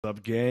What's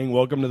up, gang?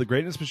 Welcome to the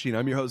Greatness Machine.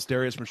 I'm your host,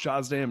 Darius from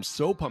Shazday. I'm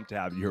so pumped to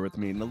have you here with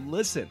me. Now,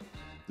 listen,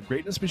 the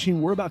Greatness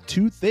Machine, we're about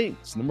two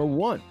things. Number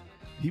one,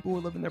 people who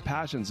are living their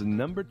passions. And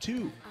number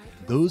two,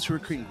 those who are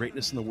creating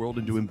greatness in the world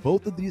and doing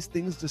both of these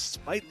things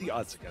despite the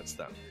odds against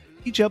them.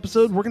 Each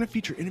episode, we're going to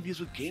feature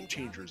interviews with game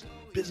changers,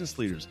 business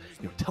leaders,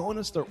 telling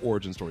us their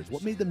origin stories,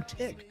 what made them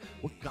tick,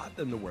 what got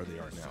them to where they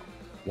are now.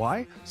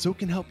 Why? So it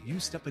can help you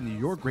step into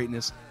your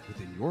greatness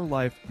within your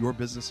life, your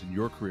business, and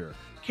your career.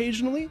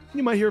 Occasionally,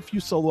 you might hear a few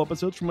solo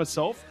episodes from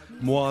myself,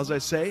 more as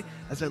I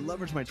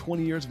leverage my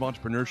 20 years of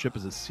entrepreneurship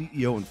as a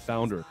CEO and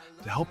founder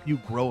to help you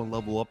grow and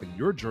level up in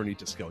your journey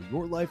to scale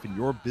your life and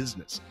your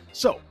business.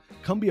 So,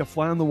 come be a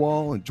fly on the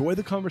wall, enjoy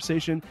the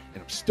conversation,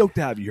 and I'm stoked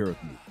to have you here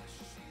with me.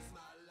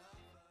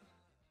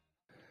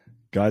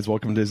 Guys,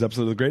 welcome to today's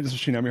episode of The Greatness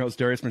Machine. I'm your host,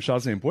 Darius from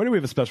Shazday, and boy, do we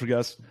have a special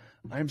guest.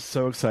 I'm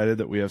so excited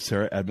that we have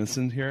Sarah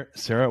Edmondson here.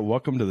 Sarah,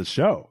 welcome to the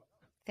show.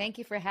 Thank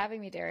you for having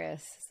me,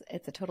 Darius.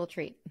 It's a total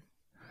treat.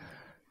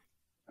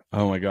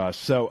 Oh my gosh.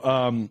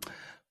 So,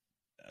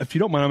 if you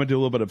don't mind, I'm gonna do a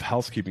little bit of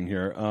housekeeping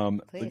here.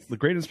 The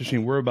Greatness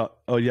Machine, we're about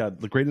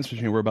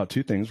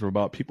two things. We're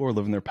about people who are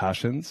living their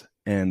passions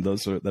and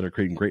those that are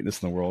creating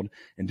greatness in the world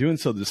and doing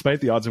so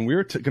despite the odds. And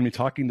we're going to be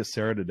talking to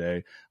Sarah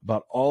today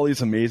about all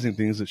these amazing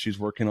things that she's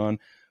working on.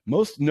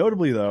 Most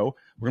notably, though,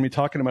 we're going to be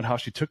talking about how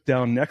she took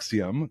down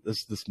NXIVM,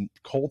 this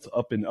cult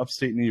up in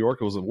upstate New York.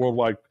 It was a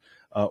worldwide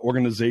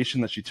organization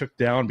that she took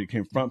down,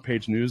 became front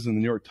page news in the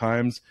New York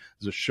Times.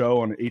 There's a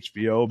show on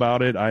HBO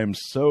about it. I am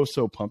so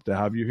pumped to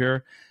have you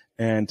here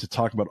and to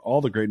talk about all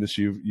the greatness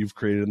you've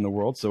created in the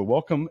world. So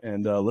welcome,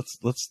 and let's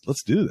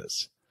do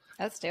this.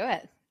 Let's do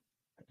it.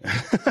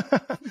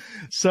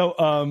 So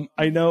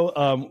I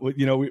know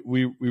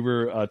we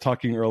were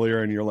talking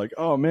earlier, and you're like,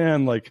 oh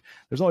man, like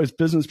there's always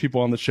business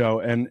people on the show,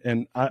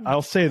 and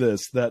I'll say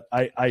this, that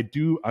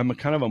I'm a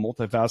kind of a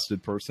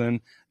multifaceted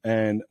person,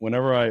 and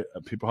whenever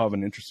people have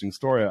an interesting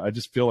story, I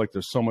just feel like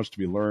there's so much to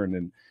be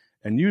learned,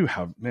 and you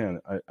have,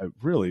 man, I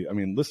really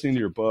listening to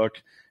your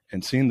book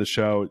and seeing the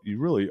show, you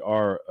really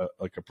are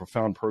like a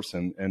profound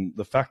person, and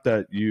the fact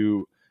that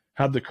you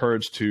had the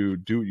courage to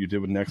do what you did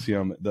with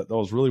NXIVM, that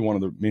was really one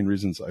of the main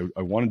reasons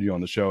I wanted you on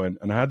the show. And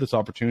I had this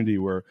opportunity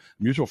where a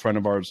mutual friend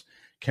of ours,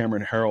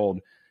 Cameron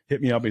Harold,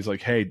 hit me up. He's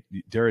like, hey,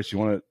 Darius, you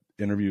want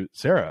to interview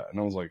Sarah? And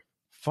I was like,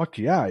 fuck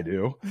yeah, I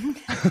do.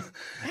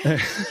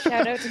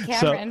 Shout out to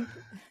Cameron.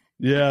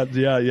 Yeah.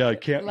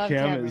 Cam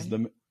Cameron. is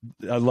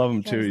I love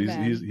him too.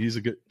 He's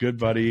a good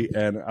buddy,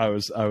 and I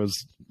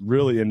was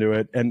really into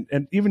it.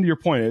 And even to your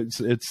point,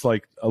 it's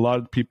like a lot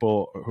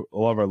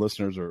of our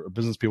listeners are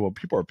business people.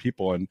 People are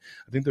people, and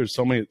I think there's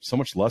so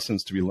much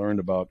lessons to be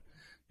learned about,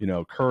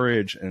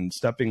 courage and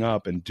stepping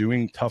up and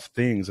doing tough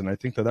things. And I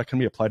think that can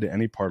be applied to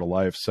any part of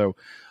life. So,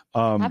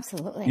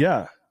 absolutely,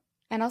 yeah.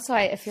 And also,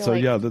 I feel so.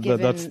 Like Yeah,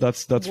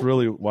 that's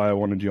really why I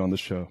wanted you on the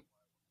show.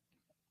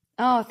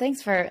 Oh,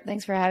 thanks for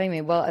having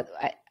me. Well,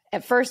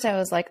 at first I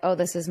was like, oh,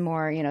 this is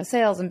more,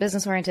 sales and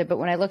business oriented. But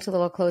when I looked a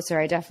little closer,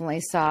 I definitely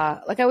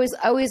saw, like I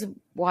always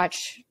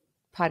watch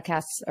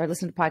podcasts or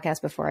listen to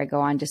podcasts before I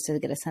go on, just to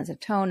get a sense of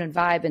tone and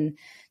vibe and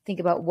think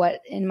about what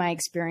in my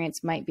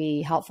experience might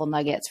be helpful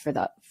nuggets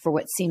for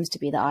what seems to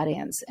be the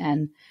audience.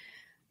 And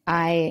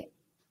I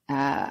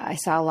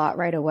saw a lot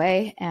right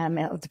away, and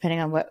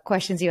depending on what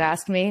questions you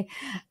asked me,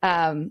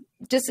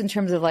 just in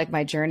terms of like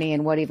my journey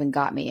and what even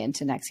got me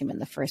into NXIVM in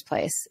the first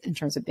place, in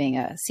terms of being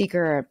a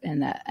seeker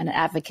and an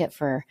advocate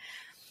for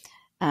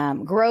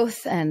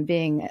growth and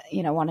being,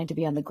 wanting to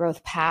be on the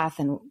growth path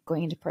and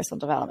going into personal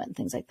development and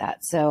things like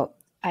that. So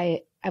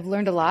I've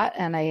learned a lot,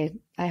 and I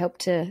hope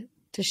to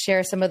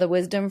share some of the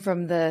wisdom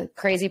from the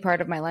crazy part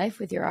of my life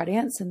with your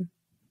audience and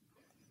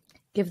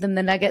give them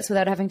the nuggets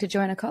without having to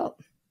join a cult.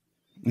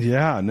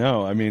 Yeah,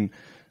 no, I mean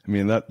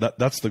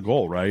that's the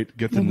goal, right?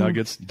 Get the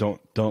nuggets.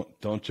 Don't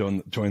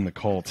join the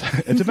cult.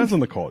 It depends on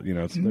the cult.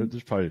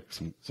 There's probably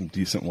some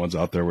decent ones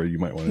out there where you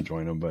might want to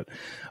join them. But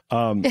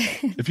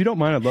if you don't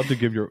mind, I'd love to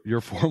give your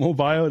formal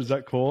bio. Is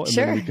that cool? And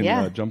sure. Then we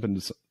can jump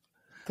into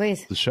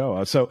the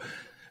show. So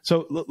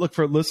look,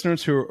 for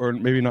listeners who are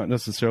maybe not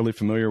necessarily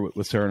familiar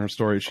with Sarah and her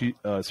story.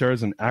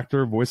 Sarah's an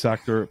actor, voice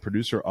actor,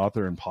 producer,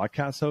 author, and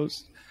podcast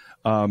host.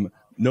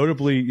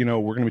 Notably,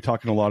 we're going to be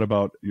talking a lot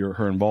about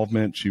her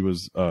involvement. She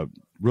was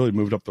really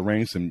moved up the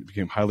ranks and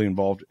became highly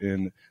involved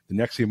in the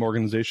NXIVM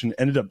organization,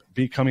 ended up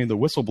becoming the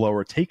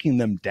whistleblower, taking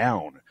them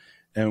down.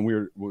 And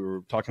we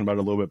were talking about it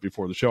a little bit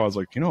before the show. I was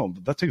like,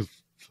 that takes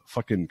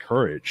fucking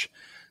courage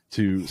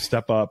to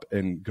step up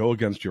and go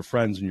against your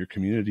friends and your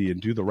community and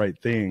do the right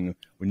thing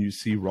when you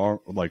see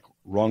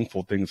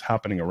wrongful things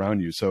happening around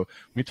you. So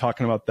we're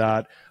talking about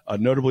that.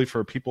 Notably,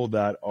 for people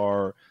that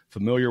are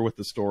familiar with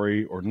the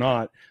story or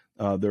not,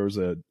 there was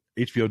a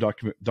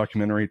HBO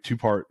documentary,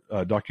 2-part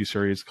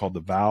docuseries called The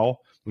Vow,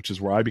 which is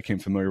where I became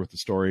familiar with the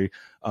story.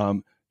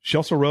 She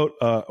also wrote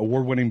an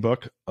award-winning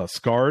book,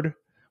 Scarred,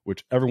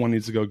 which everyone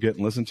needs to go get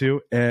and listen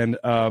to. And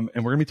we're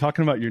going to be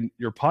talking about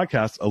your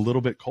podcast, A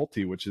Little Bit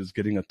Culty, which is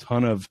getting a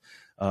ton of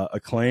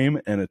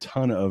acclaim and a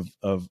ton of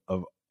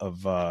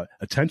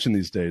attention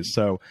these days.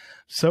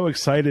 So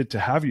excited to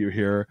have you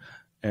here.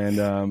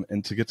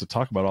 and to get to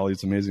talk about all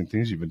these amazing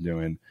things you've been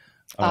doing.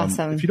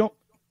 Awesome.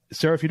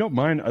 Sarah, if you don't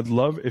mind, I'd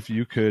love if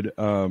you could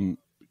kind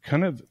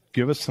of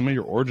give us some of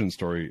your origin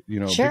story. You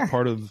know, Sure. A big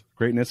part of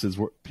greatness is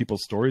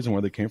people's stories and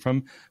where they came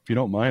from. If you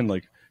don't mind,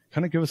 like,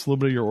 kind of give us a little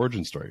bit of your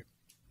origin story.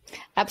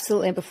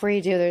 Absolutely. And before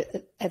you do,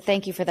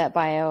 thank you for that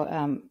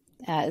bio.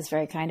 It's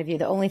very kind of you.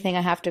 The only thing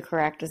I have to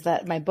correct is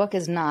that my book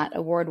is not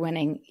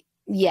award-winning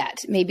yet.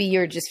 Maybe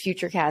you're just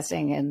future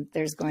casting and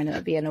there's going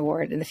to be an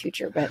award in the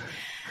future. But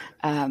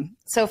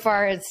so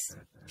far, it's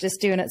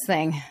just doing its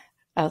thing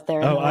out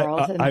there in the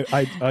world.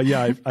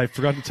 I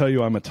forgot to tell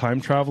you I'm a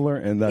time traveler,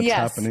 and that's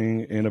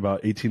happening in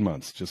about 18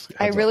 months. Just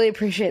I really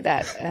appreciate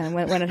that. And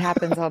when it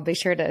happens, I'll be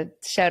sure to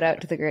shout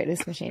out to the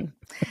Greatness Machine.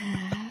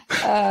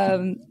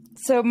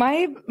 So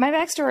my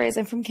backstory is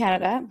I'm from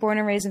Canada, born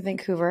and raised in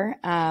Vancouver.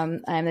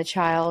 I'm the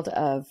child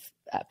of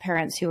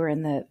parents who were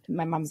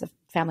my mom's a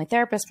family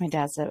therapist. My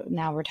dad's a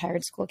now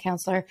retired school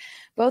counselor.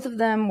 Both of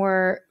them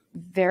were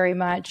very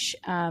much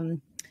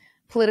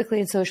politically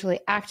and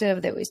socially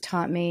active. They always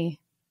taught me,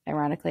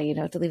 ironically,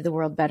 to leave the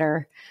world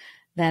better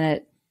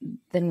than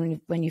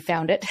when you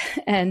found it,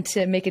 and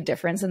to make a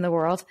difference in the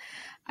world.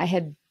 I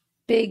had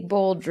big,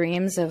 bold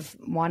dreams of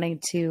wanting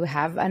to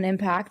have an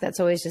impact. That's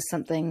always just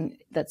something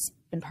that's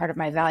been part of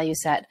my value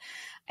set.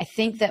 I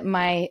think that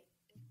my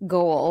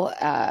goal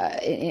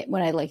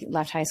when I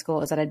left high school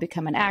was that I'd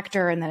become an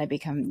actor, and then I'd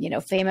become,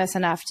 famous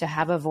enough to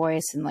have a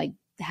voice and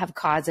have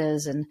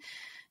causes. And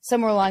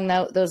somewhere along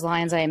those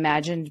lines, I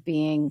imagined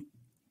being,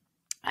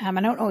 I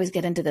don't always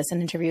get into this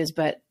in interviews,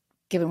 but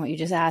given what you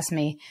just asked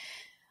me,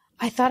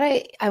 I thought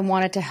I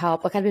wanted to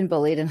help. I'd been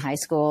bullied in high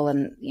school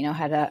and,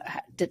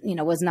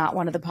 was not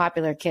one of the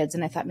popular kids.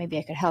 And I thought maybe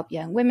I could help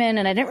young women.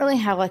 And I didn't really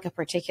have a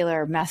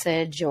particular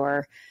message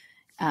or,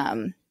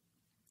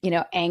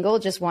 angle,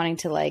 just wanting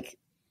to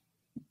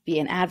be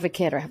an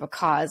advocate or have a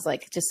cause.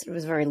 It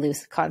was a very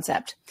loose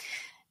concept.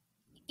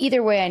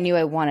 Either way, I knew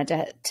I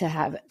wanted to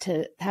have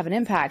an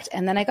impact.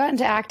 And then I got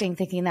into acting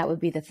thinking that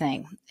would be the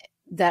thing.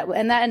 That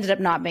ended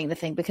up not being the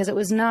thing, because I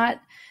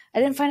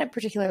didn't find it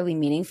particularly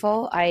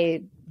meaningful.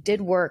 I did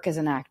work as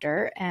an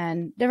actor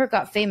and never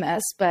got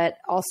famous, but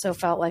also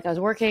felt like I was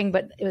working,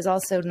 but it was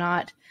also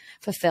not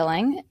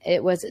fulfilling.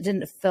 It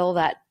didn't fill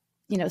that,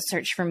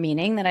 search for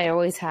meaning that I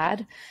always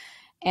had.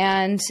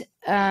 And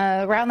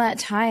around that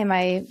time,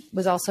 I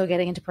was also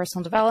getting into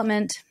personal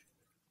development.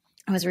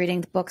 I was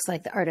reading books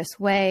like The Artist's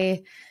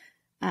Way,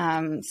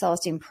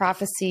 Celestine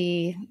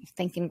Prophecy,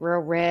 Think and Grow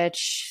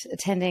Rich,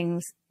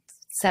 attending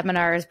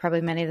seminars,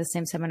 probably many of the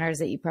same seminars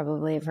that you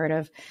probably have heard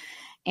of.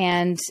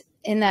 And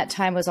in that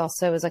time was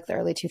the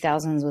early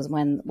 2000s was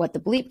when What the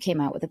Bleep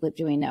came out, What the Bleep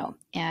Do We Know?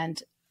 And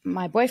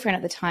my boyfriend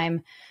at the time,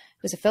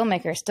 who was a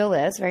filmmaker, still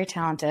is, very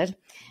talented,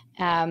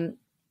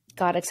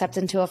 got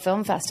accepted into a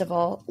film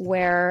festival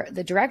where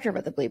the director of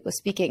What the Bleep was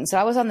speaking. So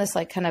I was on this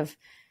kind of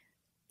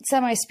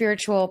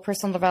semi-spiritual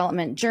personal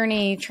development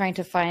journey, trying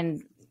to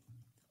find,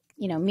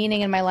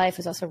 meaning in my life. I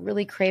was also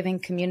really craving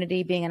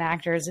community. Being an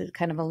actor is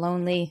kind of a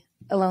lonely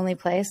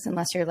place,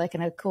 unless you're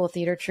in a cool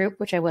theater troupe,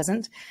 which I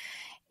wasn't.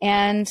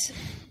 And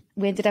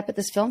we ended up at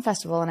this film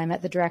festival, and I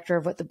met the director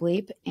of What the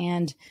Bleep,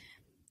 and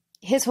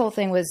his whole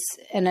thing was,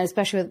 and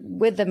especially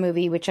with the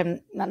movie, which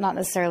I'm not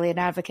necessarily an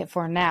advocate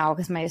for now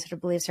because my sort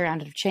of beliefs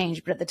around it have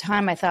changed. But at the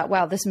time I thought,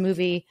 wow, this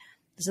movie,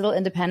 this little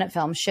independent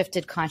film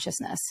shifted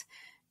consciousness,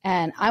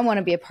 and I want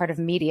to be a part of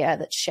media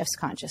that shifts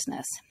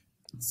consciousness.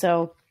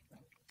 So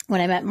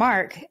when I met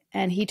Mark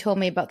and he told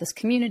me about this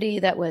community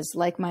that was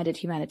like-minded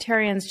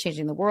humanitarians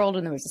changing the world,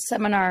 and there was a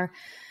seminar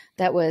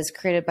that was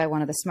created by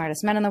one of the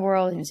smartest men in the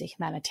world. He was a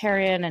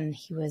humanitarian, and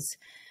he was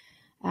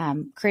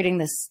creating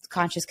this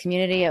conscious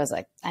community. I was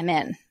like, I'm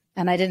in.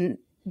 And I didn't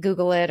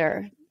Google it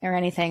or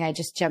anything. I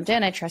just jumped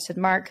in. I trusted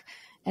Mark,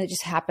 and it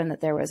just happened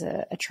that there was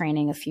a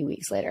training a few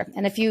weeks later.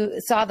 And if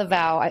you saw the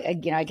vow, I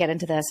get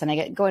into this, and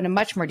I go into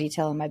much more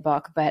detail in my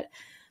book. But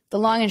the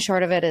long and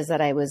short of it is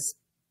that I was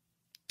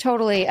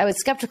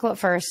skeptical at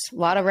first, a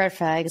lot of red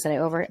flags that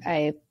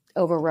I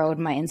overrode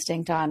my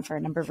instinct on for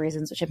a number of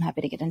reasons, which I'm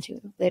happy to get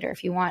into later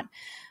if you want.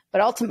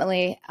 But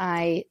ultimately,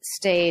 I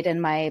stayed, and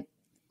my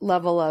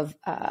level of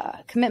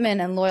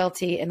commitment and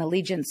loyalty and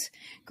allegiance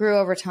grew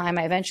over time.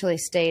 I eventually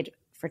stayed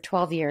for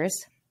 12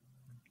 years.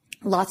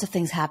 Lots of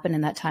things happened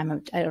in that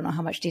time. I don't know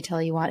how much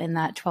detail you want in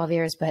that 12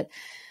 years, but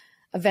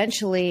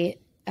eventually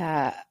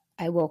I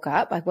woke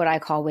up, what I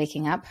call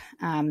waking up,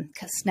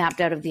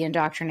 snapped out of the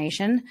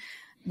indoctrination,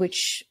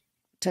 which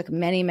took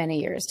many, many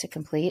years to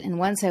complete. And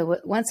once I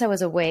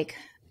was awake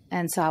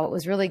and saw what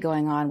was really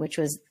going on, which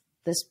was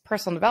this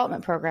personal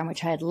development program,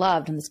 which I had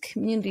loved, and this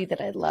community that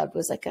I loved,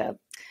 was like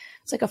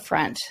a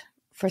front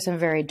for some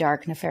very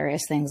dark,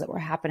 nefarious things that were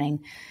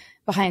happening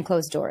behind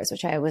closed doors,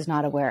 which I was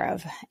not aware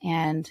of.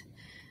 And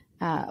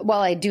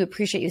while I do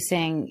appreciate you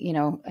saying,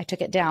 I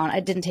took it down, I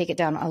didn't take it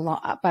down alone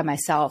by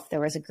myself. There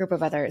was a group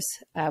of others,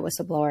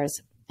 whistleblowers,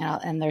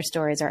 and their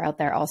stories are out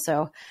there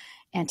also.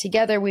 And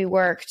together we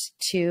worked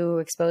to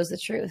expose the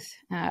truth,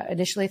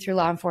 initially through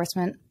law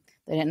enforcement.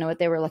 They didn't know what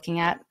they were looking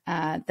at.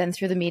 Then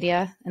through the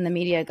media, and the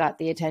media got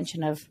the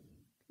attention of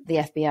the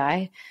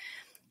FBI.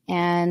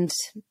 And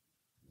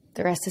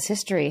the rest is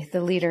history.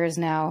 The leader is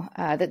now,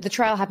 the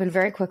trial happened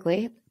very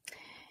quickly.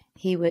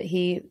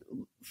 He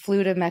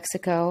flew to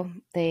Mexico.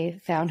 They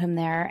found him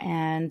there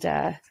and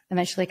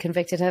eventually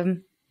convicted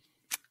him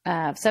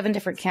of 7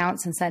 different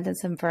counts and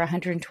sentenced him for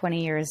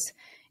 120 years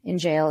in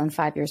jail and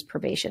 5 years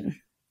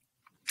probation.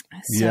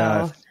 So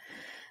yeah.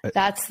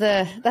 that's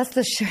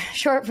the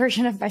short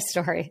version of my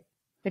story.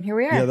 And here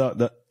we are.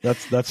 Yeah,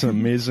 that's an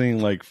amazing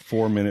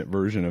 4-minute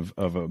version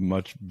of a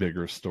much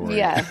bigger story.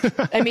 Yeah,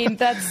 I mean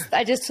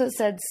I just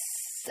said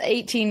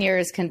 18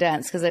 years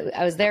condensed because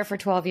I was there for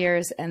 12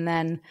 years and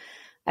then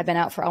I've been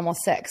out for almost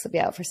 6. I'll be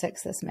out for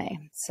 6 this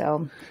May.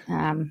 So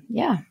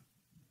yeah.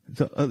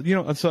 So,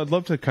 so I'd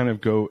love to kind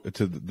of go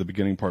to the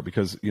beginning part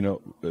because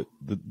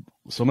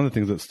some of the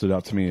things that stood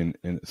out to me,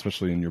 and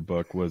especially in your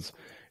book, was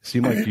it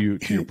seemed like you,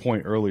 to your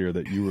point earlier,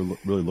 that you were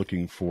really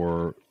looking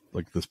for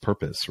this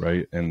purpose,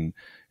 right? And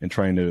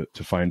trying to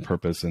find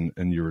purpose, and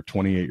you were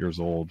 28 years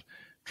old,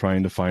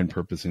 trying to find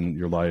purpose in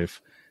your life,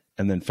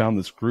 and then found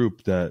this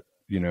group that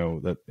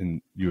you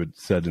had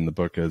said in the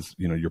book as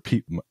your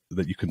people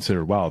that you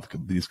consider, wow,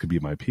 these could be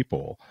my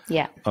people.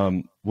 Yeah.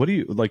 What do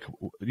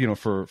you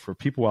for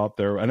people out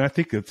there? And I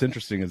think it's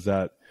interesting is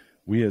that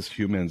we as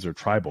humans are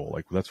tribal.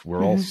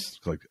 We're all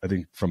I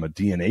think from a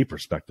DNA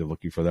perspective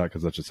looking for that,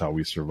 because that's just how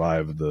we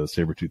survived the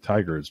saber-toothed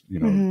tigers,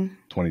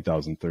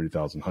 20,000,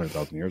 30,000,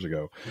 100,000 years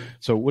ago.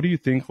 So what do you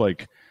think,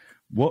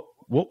 what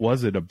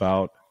was it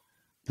about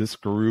this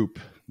group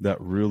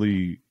that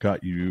really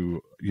got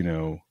you,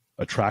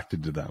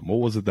 attracted to them? What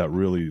was it that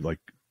really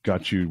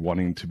got you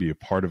wanting to be a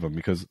part of them?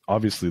 Because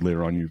obviously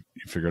later on you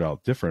figured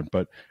out different,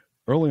 but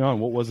early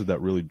on, what was it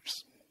that really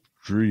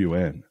drew you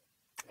in?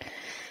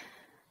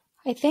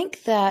 I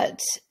think that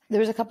there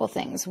was a couple of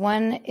things.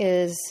 One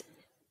is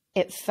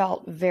it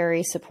felt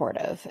very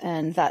supportive,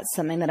 and that's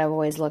something that I've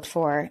always looked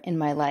for in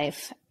my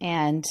life.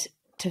 And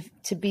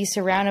to be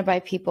surrounded by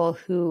people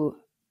who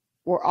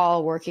were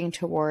all working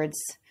towards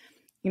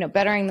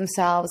bettering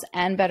themselves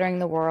and bettering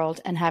the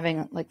world and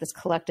having this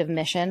collective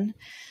mission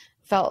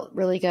felt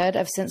really good.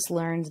 I've since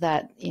learned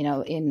that,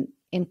 in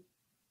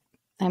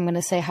I'm going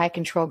to say high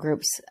control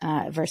groups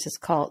versus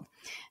cult,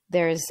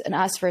 there's an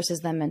us versus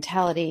them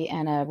mentality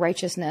and a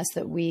righteousness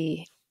that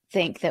we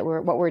think that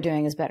what we're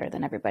doing is better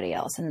than everybody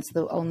else. And it's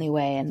the only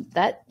way. And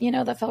that,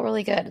 that felt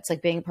really good. It's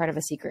like being part of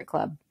a secret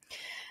club.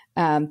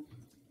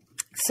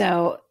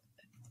 So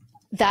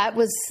that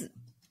was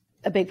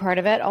a big part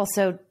of it.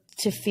 Also,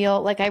 to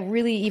feel like I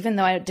really, even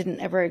though I didn't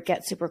ever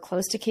get super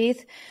close to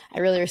Keith, I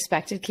really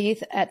respected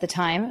Keith at the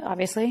time,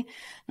 obviously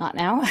not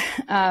now.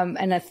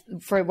 And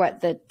for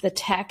what the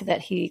tech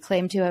that he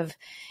claimed to have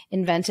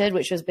invented,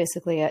 which was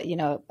basically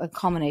a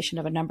culmination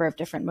of a number of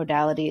different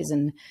modalities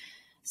and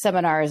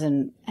seminars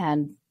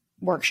and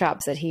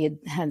workshops that he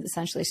had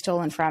essentially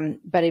stolen from,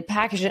 but he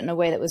packaged it in a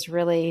way that was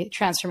really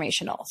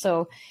transformational.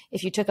 So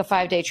if you took a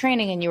 5-day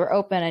training and you were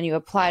open and you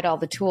applied all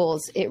the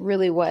tools, it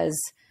really was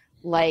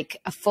like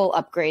a full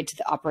upgrade to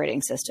the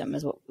operating system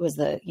is what was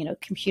the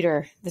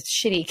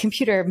shitty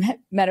computer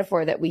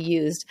metaphor that we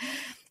used.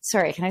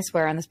 Sorry, can I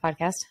swear on this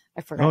podcast?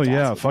 I forgot. Oh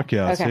yeah, fuck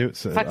yeah. Okay.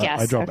 Fuck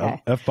yes. I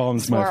drop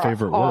F-bombs, my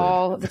favorite word.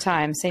 All the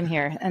time, same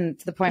here. And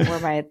to the point where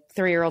my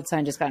 3-year-old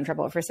son just got in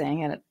trouble for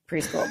saying it at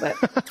preschool, but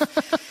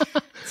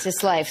it's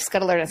just life. It's got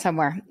to learn it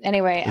somewhere.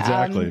 Anyway,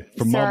 exactly.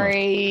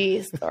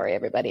 Sorry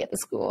everybody at the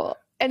school.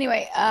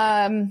 Anyway,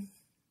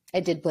 I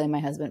did blame my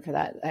husband for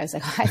that. I was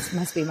like, oh, it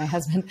must be my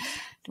husband.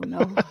 I don't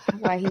know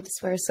why he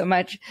swears so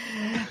much.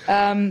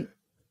 I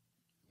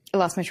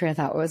lost my train of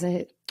thought. What was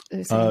it?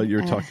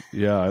 You're talking.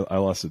 Yeah, I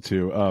lost it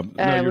too.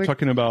 No, you're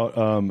talking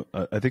about.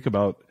 I think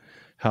about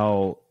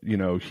how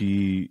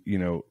he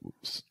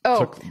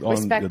took on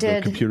respected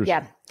the computer.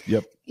 Yeah.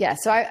 Yep. Yeah.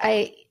 So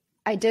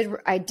I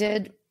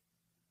did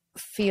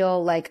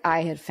feel like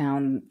I had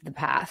found the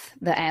path,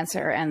 the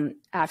answer, and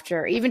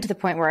after even to the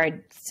point where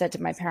I said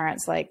to my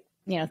parents,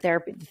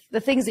 therapy, the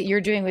things that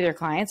you're doing with your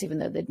clients, even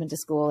though they'd been to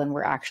school and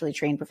were actually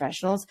trained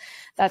professionals,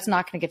 that's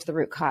not going to get to the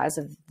root cause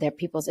of their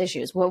people's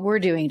issues. What we're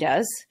doing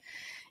does.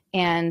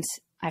 And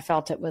I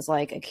felt it was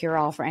like a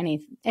cure-all for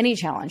any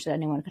challenge that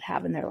anyone could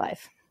have in their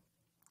life.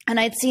 And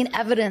I'd seen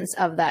evidence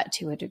of that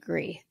to a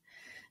degree.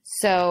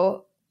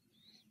 So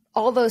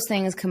all those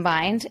things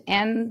combined,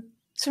 and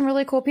some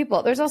really cool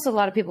people. There's also a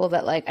lot of people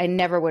that I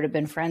never would have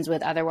been friends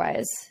with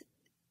otherwise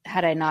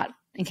had I not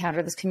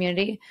encountered this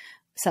community.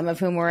 Some of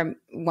whom were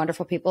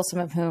wonderful people,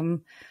 some of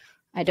whom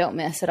I don't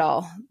miss at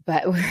all,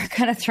 but we were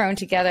kind of thrown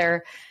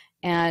together,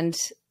 and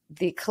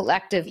the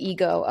collective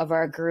ego of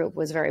our group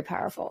was very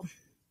powerful.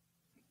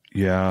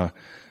 Yeah.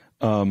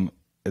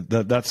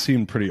 That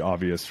seemed pretty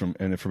obvious from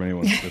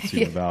anyone that's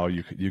seen the vow.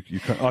 You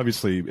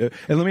obviously, and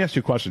let me ask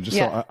you a question, just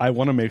so I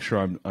want to make sure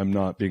I'm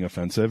not being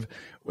offensive.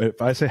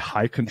 If I say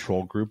high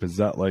control group, is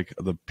that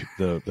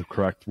the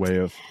correct way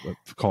of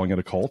calling it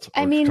a cult?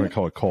 Or can I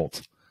call it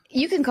cult?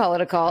 You can call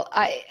it a cult.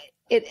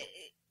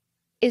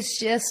 It's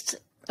just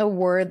a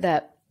word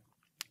that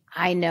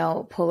I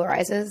know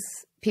polarizes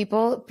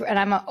people, and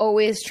I'm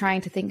always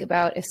trying to think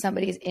about if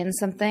somebody's in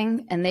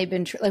something and they've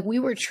been like, we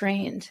were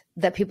trained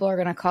that people are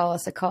going to call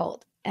us a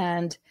cult,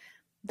 and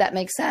that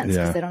makes sense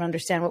because they don't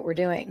understand what we're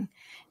doing.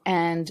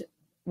 And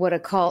what a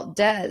cult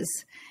does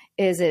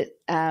is this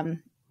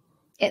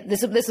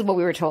is what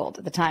we were told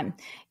at the time,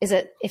 is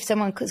that if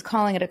someone is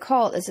calling it a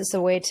cult, it's just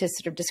a way to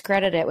sort of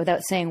discredit it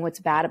without saying what's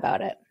bad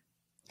about it.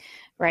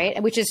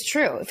 Right. Which is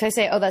true. If I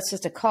say, oh, that's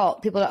just a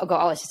cult, people don't go,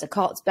 oh, it's just a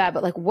cult, it's bad.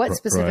 But like, what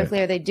specifically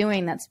are they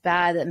doing that's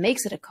bad that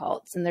makes it a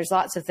cult? And there's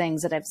lots of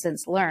things that I've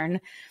since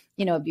learned,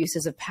 you know,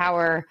 abuses of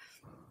power.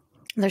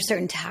 There's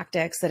certain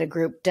tactics that a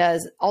group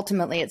does.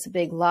 Ultimately, it's a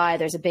big lie.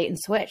 There's a bait and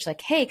switch.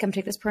 Like, hey, come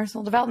take this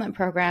personal development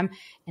program.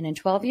 And in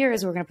 12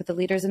 years, we're going to put the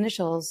leader's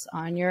initials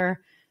on your,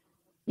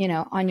 you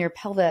know, on your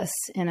pelvis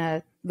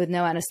with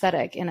no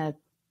anesthetic in a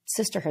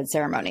sisterhood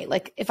ceremony.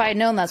 Like, if I had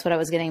known that's what I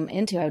was getting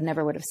into, I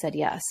never would have said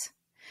yes.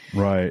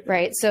 Right.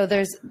 Right. So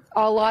there's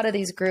a lot of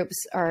these groups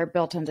are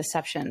built on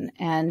deception.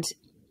 And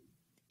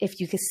if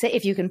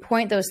you can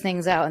point those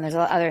things out, and there's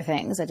other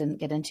things I didn't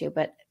get into,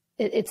 but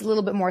it's a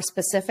little bit more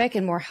specific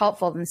and more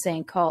helpful than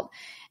saying cult.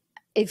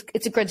 It's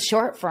a good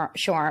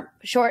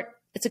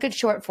it's a good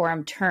short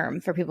form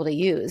term for people to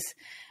use.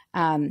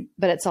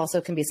 But it's also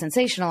can be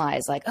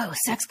sensationalized, like, oh,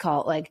 sex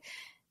cult. Like,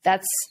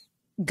 that's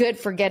good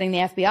for getting the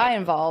FBI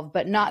involved,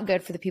 but not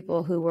good for the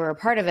people who were a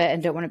part of it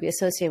and don't want to be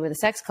associated with a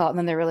sex cult. And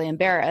then they're really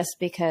embarrassed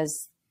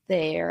because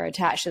they are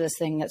attached to this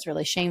thing that's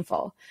really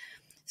shameful.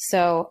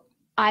 So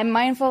I'm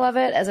mindful of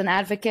it as an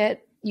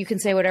advocate. You can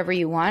say whatever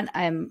you want.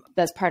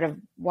 That's part of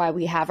why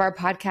we have our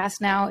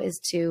podcast now, is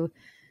to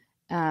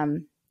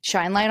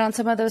shine light on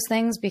some of those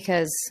things,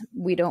 because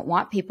we don't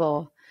want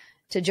people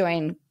to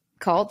join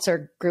cults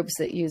or groups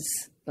that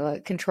use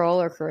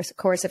control or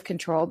coercive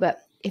control. But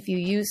if you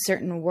use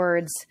certain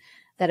words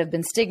that have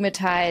been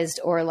stigmatized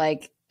or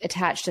like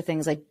attached to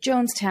things like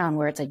Jonestown,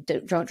 where it's like,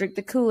 don't drink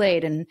the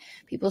Kool-Aid, and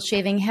people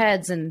shaving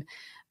heads and,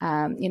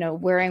 you know,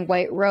 wearing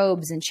white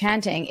robes and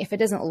chanting. If it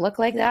doesn't look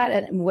like that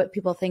and what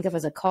people think of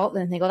as a cult,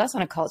 then they go, that's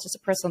not a cult, it's just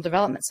a personal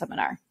development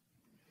seminar.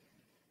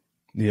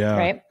 Yeah.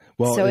 Right.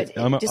 Well, so it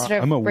just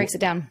sort of breaks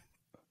it down.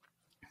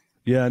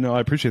 Yeah, no, I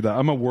appreciate that.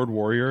 I'm a word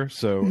warrior,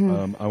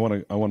 so I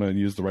want to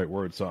use the right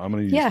word. So I'm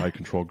going to use my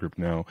control group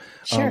now.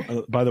 Sure.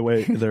 By the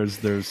way,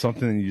 there's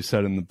something you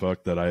said in the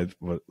book that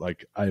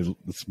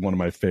it's one of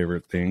my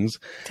favorite things.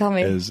 Tell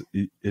me. Is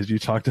you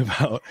talked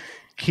about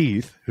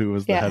Keith, who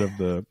was the head of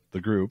the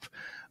group,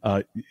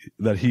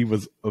 that he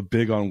was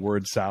big on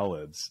word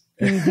salads.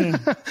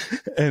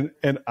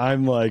 And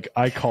I'm like,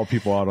 I call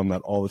people out on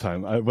that all the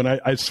time.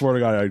 I swear to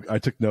God, I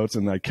took notes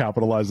and I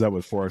capitalized that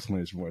with 4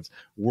 exclamation points.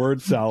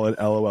 Word salad,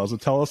 LOL. So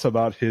tell us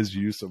about his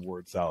use of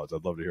word salads.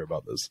 I'd love to hear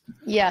about this.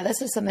 Yeah,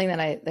 this is something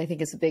that I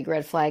think is a big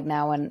red flag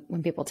now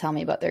when people tell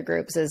me about their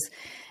groups,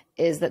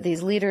 is that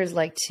these leaders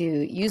like to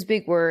use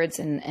big words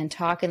and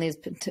talk in these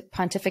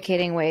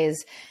pontificating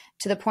ways,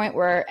 to the point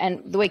where,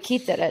 and the way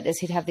Keith did it is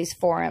he'd have these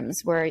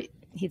forums where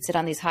he'd sit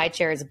on these high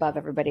chairs above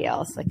everybody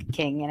else, like a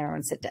king, and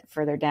everyone sit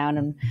further down,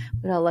 and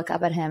we'd all look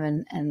up at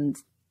him and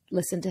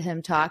listen to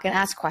him talk and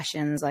ask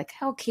questions like,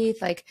 how,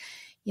 Keith, like,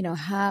 you know,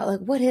 how, like,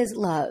 what is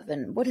love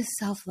and what is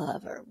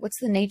self-love, or what's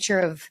the nature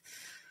of,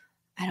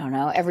 I don't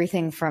know,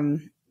 everything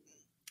from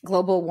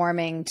global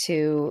warming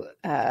to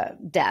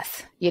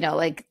death, you know,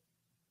 like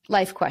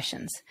life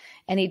questions.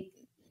 And he'd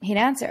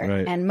answer.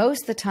 Right. And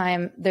most of the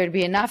time there'd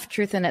be enough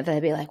truth in it that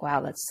I'd be like,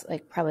 wow, that's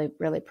like probably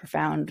really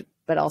profound,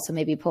 but also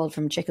maybe pulled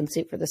from Chicken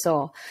Soup for the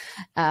Soul.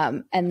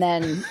 And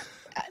then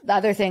the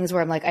other things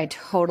where I'm like, I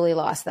totally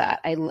lost that.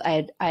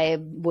 I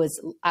was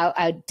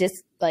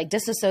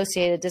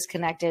disassociated,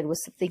 disconnected,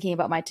 was thinking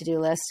about my to-do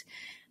list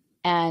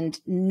and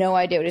no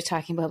idea what he's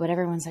talking about, but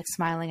everyone's like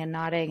smiling and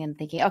nodding and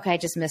thinking, okay, I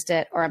just missed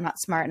it, or I'm not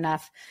smart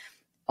enough,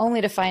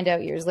 only to find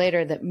out years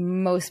later that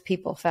most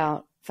people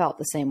felt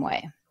the same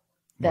way.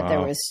 That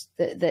there was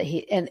that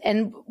he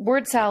and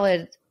word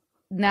salad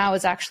now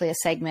is actually a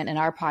segment in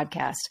our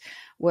podcast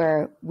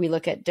where we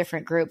look at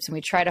different groups and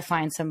we try to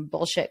find some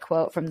bullshit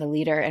quote from the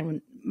leader.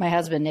 And my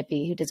husband,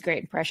 Nippy, who does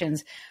great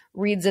impressions,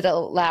 reads it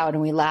out loud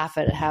and we laugh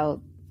at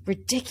how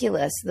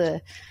ridiculous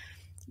the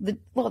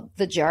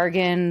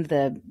jargon,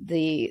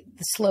 the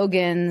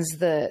slogans,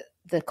 the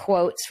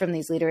quotes from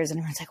these leaders. And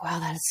everyone's like, wow,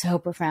 that is so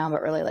profound,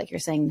 but really like you're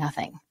saying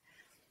nothing.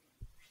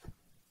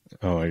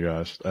 Oh my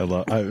gosh. I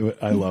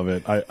love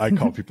it. I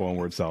call people on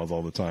word salads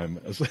all the time,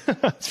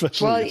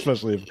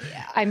 especially if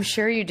I'm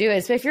sure you do.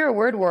 If you're a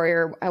word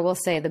warrior, I will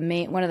say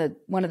one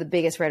of the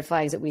biggest red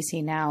flags that we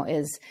see now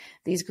is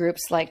these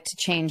groups like to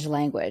change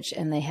language,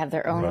 and they have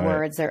their own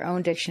words, their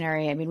own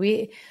dictionary. I mean,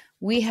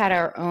 we had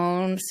our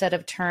own set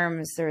of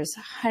terms. There's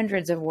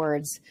hundreds of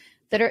words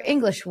that are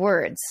English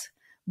words,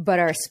 but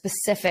are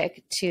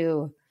specific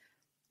to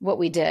what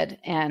we did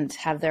and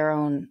have their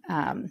own,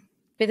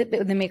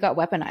 they got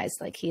weaponized.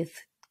 Like Keith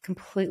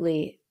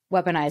completely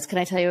weaponized. Can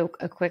I tell you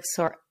a quick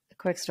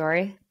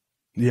story?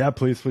 Yeah,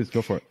 please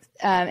go for it.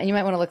 And you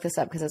might want to look this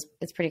up because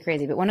it's pretty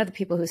crazy. But one of the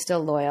people who's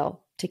still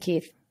loyal to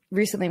Keith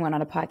recently went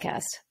on a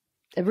podcast,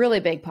 a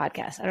really big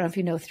podcast. I don't know if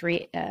you know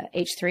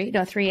 3H.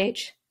 No, 3H.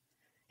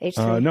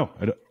 H3? No,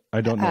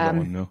 I don't know that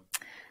one. No.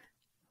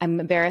 I'm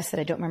embarrassed that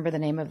I don't remember the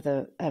name of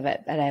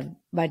it, and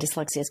my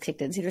dyslexia has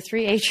kicked in. It's either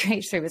 3H or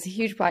H3. It was a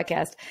huge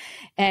podcast.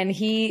 And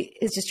he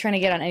is just trying to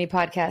get on any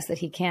podcast that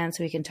he can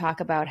so he can talk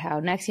about how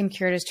NXIVM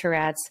cured his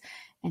Tourette's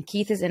and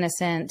Keith is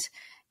innocent,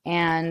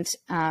 and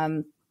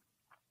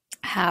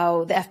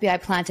how the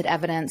FBI planted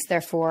evidence.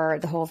 Therefore,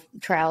 the whole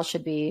trial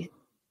should be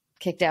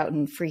kicked out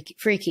and free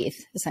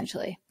Keith,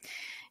 essentially.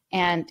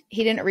 And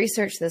he didn't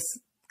research this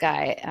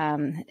guy.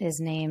 His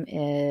name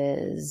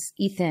is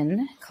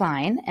Ethan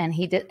Klein, and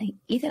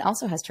Ethan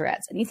also has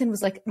Tourette's, and Ethan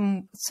was like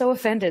so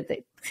offended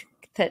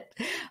that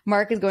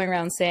Mark is going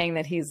around saying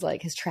that he's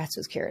like his Tourette's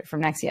was cured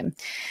from NXIVM.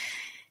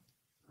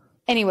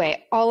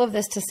 Anyway, all of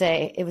this to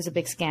say, it was a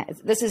big scandal.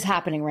 This is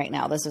happening right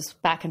now. This is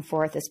back and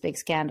forth, this big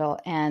scandal,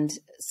 and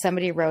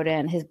somebody wrote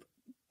in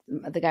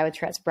the guy with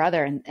Tourette's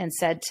brother and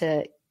said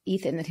to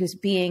Ethan that he was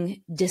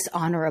being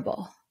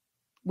dishonorable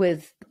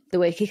with the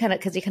way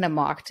because he kind of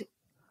mocked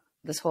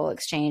this whole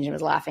exchange and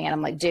was laughing at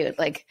him. Like, dude,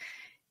 like,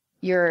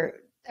 you're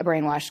a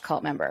brainwashed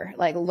cult member.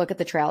 Like, look at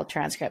the trial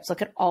transcripts.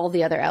 Look at all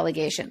the other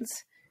allegations.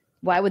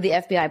 Why would the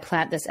FBI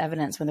plant this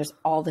evidence when there's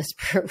all this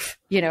proof?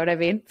 You know what I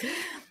mean?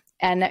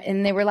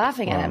 And they were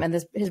laughing at him. And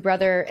his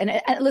brother,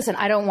 and listen,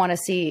 I don't want to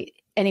see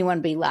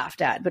anyone be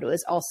laughed at, but it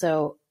was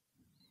also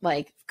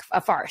like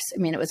a farce. I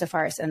mean, it was a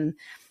farce. And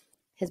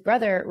his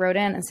brother wrote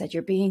in and said,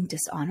 "You're being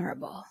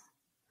dishonorable."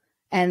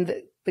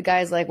 And the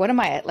guy's like, "What am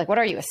I? Like, what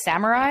are you, a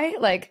samurai?"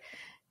 Like,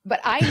 but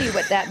I knew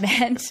what that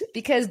meant,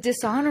 because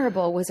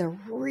dishonorable was a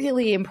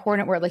really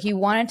important word. Like, you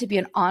wanted to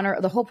be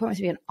the whole point was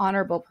to be an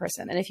honorable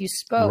person. And if you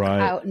spoke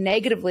out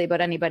negatively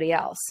about anybody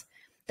else,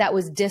 that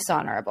was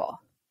dishonorable.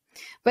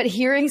 But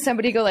hearing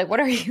somebody go like, "What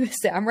are you, a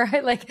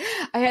samurai?" Like,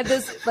 I had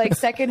this like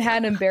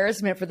secondhand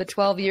embarrassment for the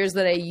 12 years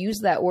that I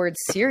used that word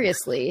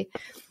seriously.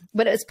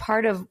 But it's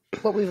part of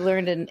what we've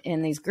learned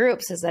in these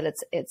groups is that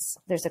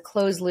there's a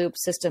closed loop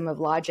system of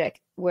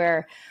logic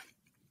where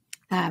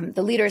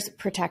the leader's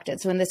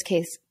protected. So in this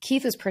case,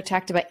 Keith was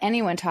protected by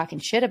anyone talking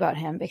shit about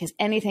him, because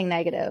anything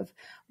negative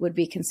would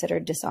be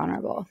considered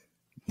dishonorable.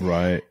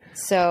 Right.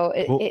 So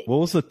what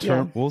was the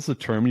term? Yeah. What was the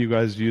term you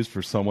guys used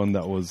for someone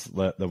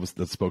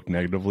that spoke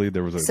negatively?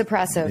 There was a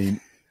suppressive.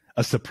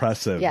 A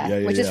suppressive.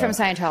 Yeah, which is from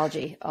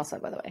Scientology, also,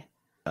 by the way.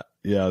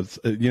 Yeah,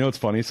 it's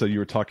funny. So you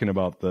were talking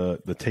about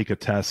the take a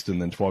test,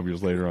 and then 12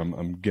 years later,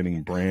 I'm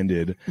getting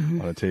branded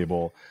on a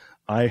table.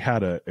 I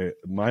had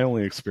my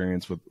only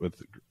experience with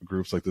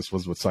groups like this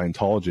was with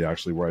Scientology,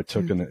 actually, where I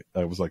took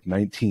I was like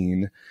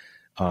 19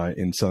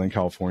 in Southern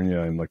California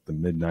in like the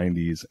mid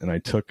 90s, and I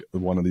took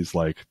one of these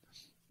like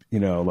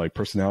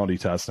personality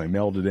tests, and I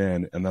mailed it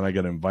in, and then I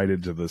got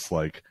invited to this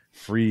like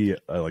free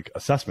like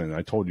assessment. And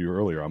I told you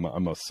earlier,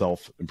 I'm a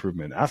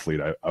self-improvement athlete.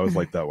 I was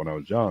like that when I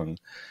was young,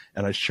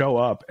 and I show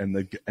up,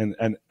 and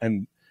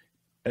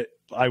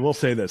I will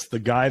say this: the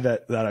guy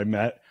that I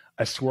met,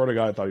 I swear to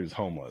God, I thought he was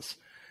homeless.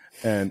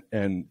 And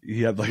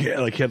he had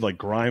like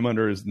grime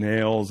under his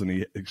nails, and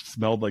he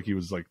smelled like he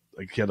was like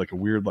he had like a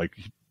weird, like,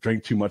 he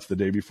drank too much the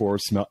day before,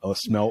 smelt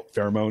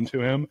pheromone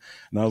to him.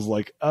 And I was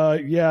like,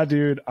 yeah,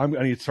 dude.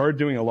 And he started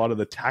doing a lot of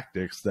the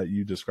tactics that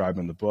you describe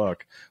in the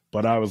book,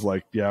 but I was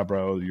like, yeah,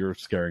 bro, you're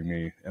scaring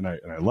me. And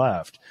I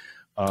left.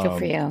 Good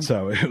for you.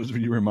 So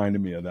you reminded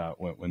me of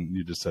that when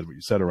you just said what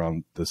you said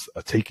around this,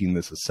 taking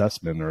this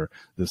assessment or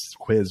this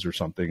quiz or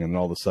something. And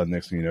all of a sudden,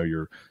 next thing you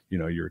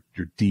know, you're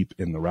deep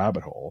in the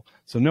rabbit hole.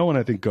 So no one,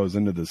 I think, goes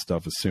into this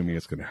stuff assuming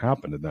it's going to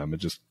happen to them. It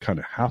just kind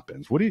of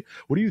happens. What do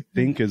you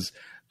think is,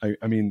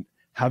 I mean,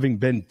 having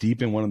been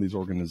deep in one of these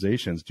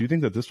organizations, do you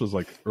think that this was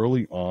like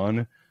early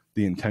on,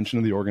 the intention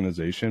of the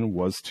organization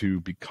was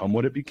to become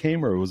what it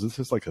became, or was this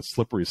just like a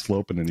slippery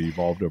slope and it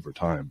evolved over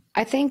time?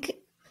 I think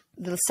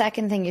the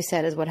second thing you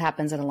said is what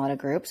happens in a lot of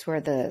groups where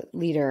the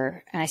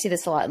leader, and I see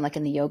this a lot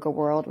in the yoga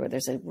world, where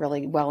there's a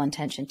really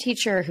well-intentioned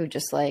teacher who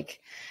just like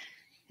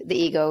the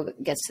ego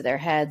gets to their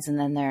heads, and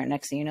then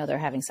next thing you know, they're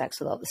having sex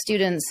with all the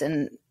students,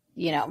 and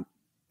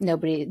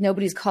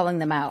nobody's calling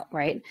them out,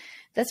 right?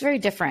 That's very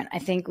different. I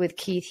think with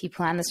Keith, he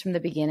planned this from the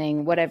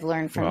beginning. What I've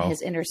learned from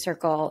his inner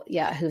circle,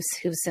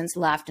 who's since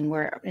left and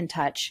we're in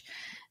touch,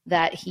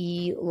 that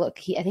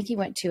I think he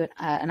went to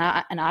an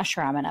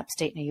ashram in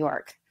upstate New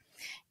York.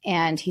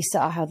 And he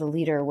saw how the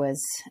leader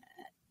was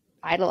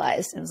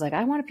idolized and was like,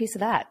 I want a piece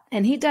of that.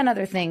 And he'd done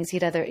other things.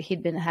 He'd had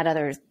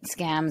other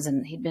scams,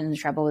 and he'd been in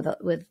trouble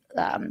with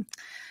the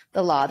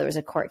law. There was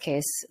a court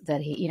case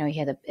that he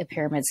had a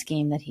pyramid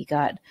scheme that he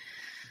got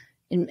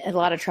in a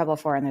lot of trouble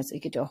for. And you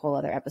could do a whole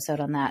other episode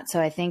on that. So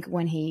I think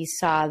when he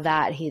saw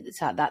that, he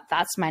thought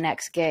that's my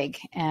next gig.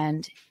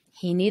 And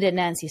he needed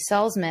Nancy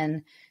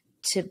Salzman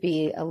to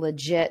be a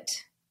legit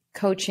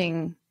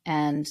coaching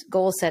and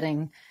goal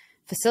setting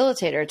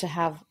facilitator, to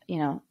have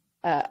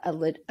a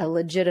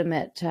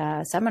legitimate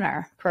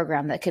seminar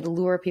program that could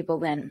lure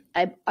people in.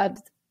 I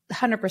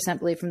 100%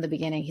 believe from the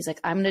beginning, he's like,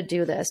 I'm going to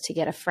do this to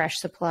get a fresh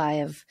supply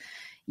of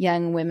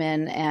young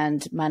women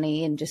and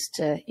money, and just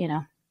to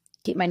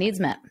keep my needs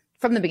met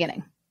from the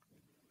beginning.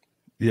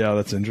 Yeah,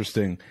 that's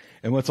interesting.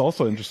 And what's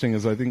also interesting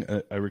is I think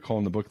I recall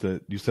in the book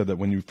that you said that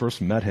when you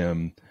first met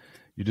him,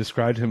 you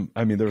described him.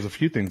 I mean, there was a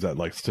few things that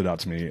like stood out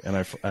to me, and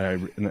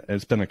and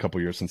it's been a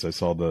couple years since I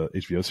saw the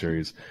HBO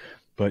series,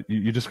 but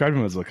you described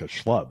him as like a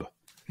schlub,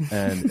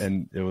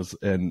 and it was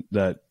and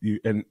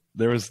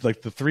there was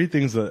like the three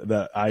things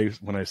that I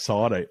when I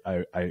saw it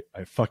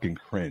I fucking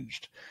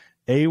cringed.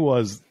 A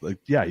was like,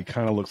 yeah, he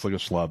kind of looks like a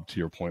schlub to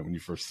your point when you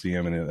first see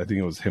him, and I think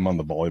it was him on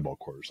the volleyball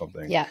court or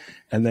something. Yeah,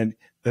 and then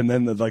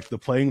like the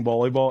playing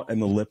volleyball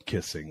and the lip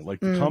kissing,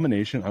 like the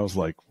combination, I was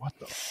like, what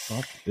the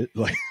fuck?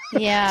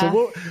 Yeah.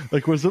 So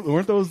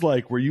weren't those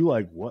like, were you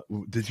like, what?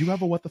 Did you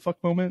have a what the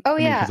fuck moment? Oh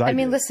yeah. I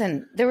mean,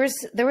 listen, there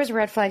was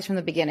red flags from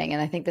the beginning,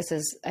 and I think this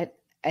is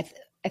I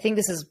think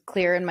this is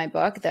clear in my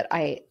book that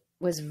I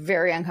was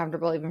very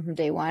uncomfortable even from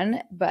day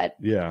one. But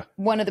yeah,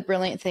 one of the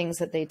brilliant things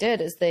that they did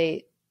is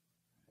the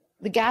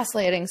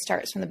gaslighting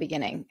starts from the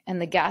beginning,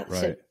 and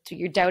so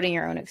you're doubting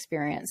your own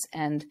experience.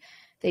 And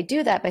they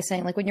do that by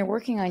saying, like, when you're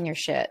working on your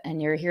shit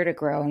and you're here to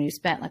grow, and you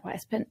spent I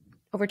spent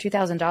over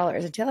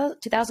 $2,000 in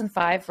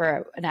 2005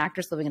 for an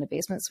actress living in a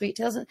basement suite.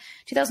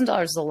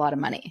 $2,000 is a lot of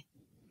money.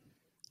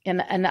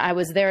 And I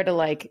was there to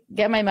like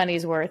get my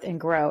money's worth and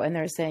grow. And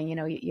they're saying, you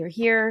know, you're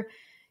here,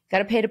 got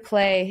to pay to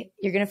play.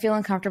 You're going to feel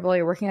uncomfortable.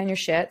 You're working on your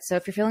shit. So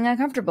if you're feeling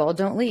uncomfortable,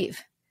 don't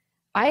leave.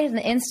 I had an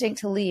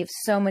instinct to leave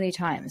so many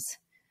times.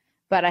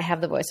 But I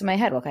have the voice in my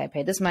head. Okay, I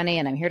paid this money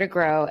and I'm here to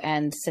grow,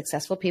 and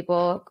successful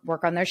people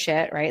work on their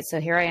shit, right? So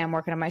here I am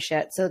working on my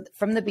shit. So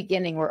from the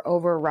beginning, we're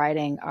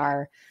overriding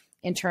our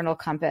internal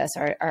compass,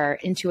 our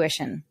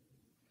intuition,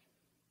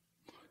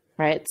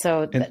 right?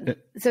 So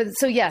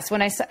yes,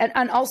 when I saw,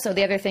 and also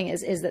the other thing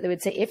is that they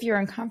would say, if you're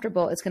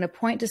uncomfortable, it's going to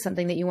point to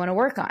something that you want to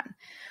work on,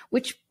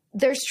 which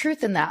there's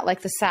truth in that.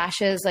 Like the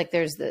sashes, like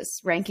there's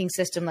this ranking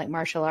system, like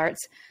martial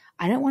arts.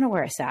 I don't want to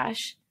wear a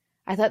sash.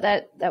 I thought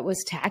that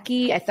was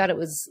tacky. I thought it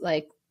was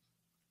like,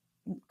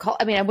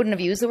 I mean, I wouldn't have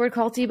used the word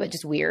culty, but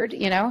just weird,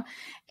 you know?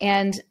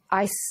 And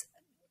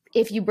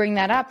if you bring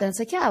that up, then it's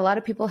like, yeah, a lot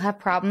of people have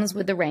problems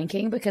with the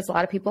ranking because a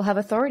lot of people have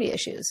authority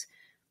issues.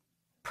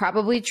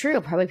 Probably true.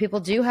 Probably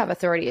people do have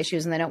authority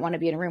issues, and they don't want to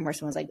be in a room where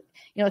someone's like,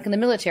 you know, like in the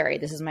military,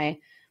 this is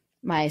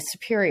my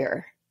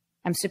superior.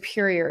 I'm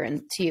superior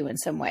to you in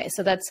some way.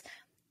 So there's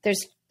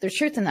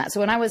truth in that.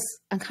 So when I was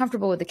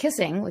uncomfortable with the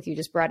kissing, like you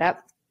just brought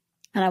up,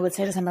 and I would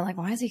say to someone like,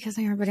 why is he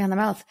kissing everybody on the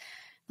mouth?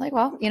 Like,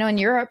 well, you know, in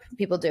Europe,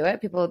 people do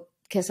it. People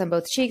kiss on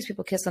both cheeks.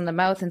 People kiss on the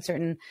mouth in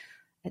certain,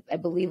 I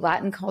believe,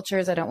 Latin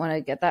cultures. I don't want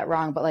to get that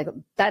wrong, but like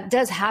that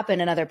does happen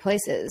in other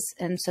places.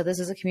 And so this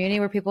is a community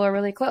where people are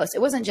really close.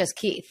 It wasn't just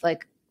Keith.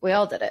 Like we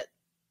all did it.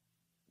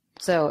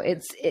 So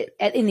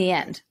in the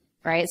end,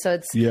 right? So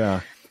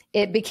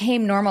it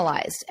became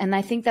normalized. And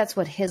I think that's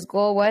what his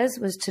goal was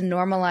to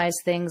normalize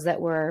things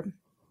that were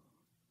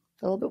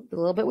a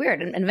little bit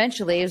weird. And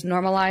eventually it was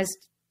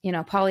normalized, you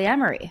know,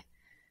 polyamory.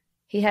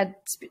 He had,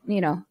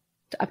 you know,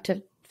 up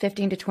to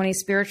 15 to 20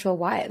 spiritual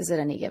wives at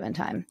any given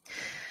time.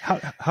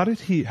 How did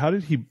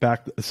he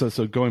back?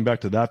 So going back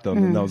to that though,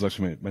 that was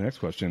actually my next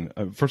question.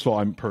 First of all,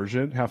 I'm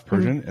Persian, half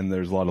Persian, and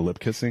there's a lot of lip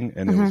kissing,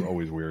 and it was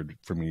always weird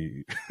for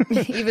me.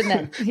 Even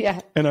then, yeah.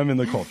 And I'm in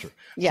the culture.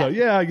 Yeah. So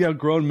yeah,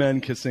 grown men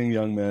kissing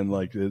young men,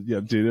 like, yeah,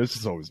 dude, it's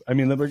just always, I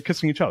mean, they're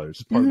kissing each other. It's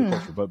just part of the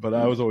culture. But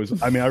I was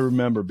always, I mean, I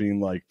remember being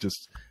like,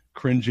 just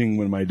cringing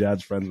when my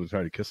dad's friends would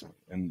try to kiss me,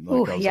 and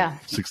like I was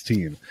like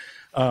 16.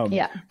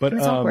 But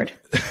it's awkward.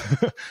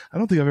 I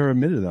don't think I've ever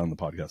admitted that on the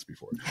podcast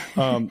before.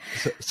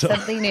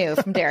 Something new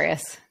from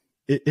Darius.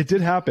 It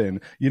did happen.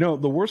 You know,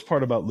 the worst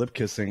part about lip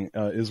kissing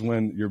is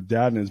when your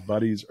dad and his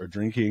buddies are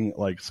drinking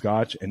like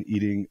scotch and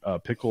eating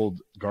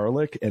pickled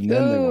garlic, and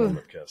then they want to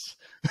lip kiss.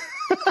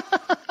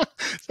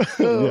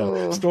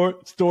 Yeah,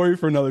 story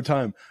for another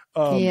time.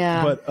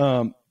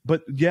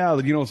 But yeah,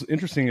 you know, what's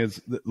interesting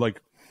is that,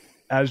 like,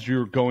 as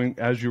you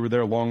were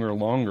there longer and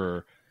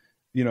longer,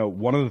 you know,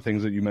 one of the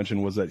things that you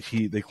mentioned was that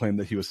they claimed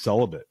that he was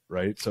celibate,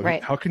 right? So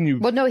how can you?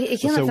 Well, no, he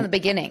came out from the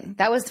beginning.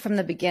 That was from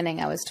the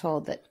beginning. I was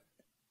told that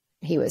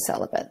he was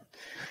celibate.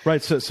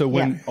 Right. So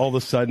when all of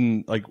a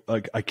sudden, like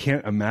I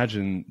can't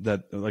imagine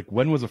that. Like,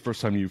 when was the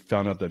first time you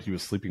found out that he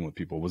was sleeping with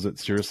people? Was it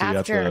seriously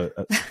after?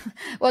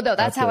 Well, no,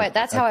 that's how I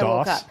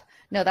woke up.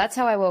 No, that's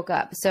how I woke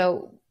up.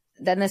 So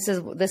then this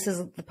is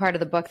the part of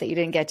the book that you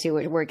didn't get to,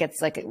 where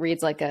it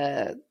reads like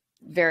a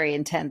very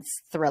intense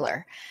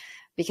thriller.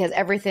 Because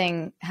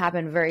everything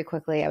happened very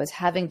quickly. I was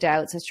having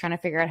doubts. I was trying to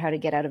figure out how to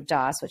get out of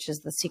DOS, which is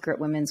the secret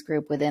women's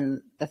group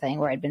within the thing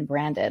where I'd been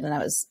branded.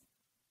 And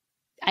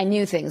I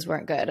knew things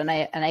weren't good. And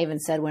I even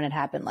said when it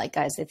happened, like,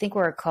 guys, I think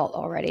we're a cult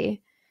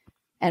already.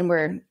 And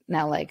we're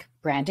now like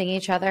branding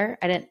each other.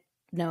 I didn't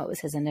know it was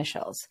his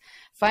initials.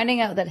 Finding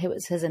out that it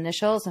was his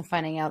initials and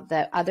finding out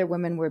that other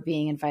women were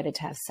being invited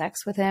to have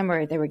sex with him,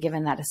 or they were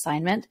given that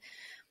assignment,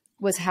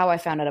 was how I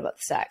found out about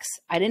the sex.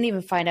 I didn't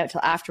even find out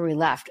till after we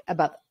left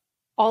about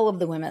all of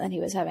the women that he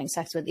was having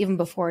sex with, even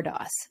before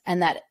DOS.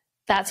 And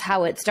that's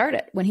how it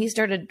started. When he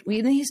started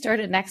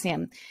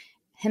NXIVM,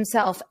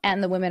 himself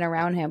and the women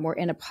around him were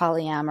in a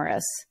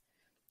polyamorous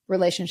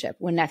relationship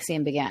when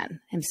NXIVM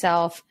began.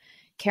 Himself,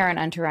 Karen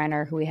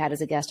Unterreiner, who we had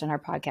as a guest on our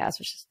podcast,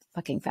 which is a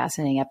fucking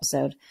fascinating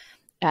episode.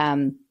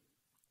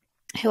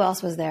 Who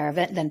else was there?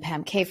 Then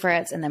Pam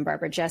Kafritz, and then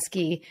Barbara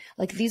Jeske.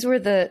 Like, these were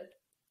the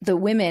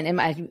women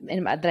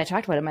that I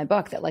talked about in my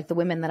book, that like the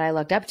women that I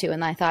looked up to.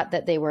 And I thought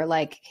that they were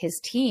like his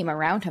team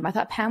around him. I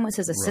thought Pam was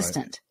his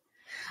assistant. Right.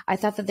 I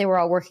thought that they were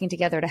all working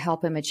together to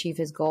help him achieve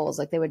his goals.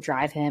 Like, they would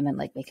drive him and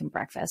like make him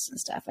breakfast and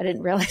stuff. I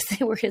didn't realize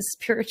they were his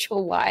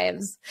spiritual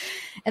wives.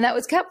 And that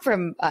was kept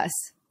from us.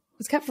 It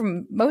was kept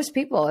from most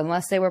people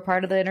unless they were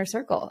part of the inner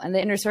circle. And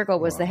the inner circle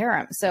was the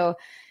harem. So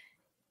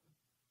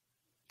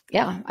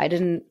yeah, I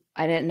didn't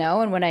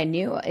know. And when I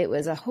knew, it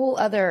was a whole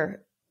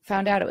other,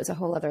 found out it was a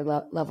whole other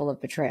level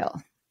of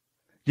betrayal.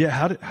 Yeah.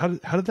 How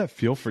did that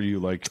feel for you?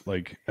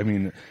 Like, I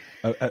mean,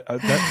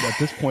 at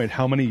this point,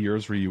 how many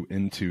years were you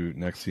into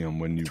NXIVM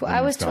when you? I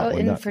was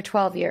for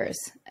 12 years,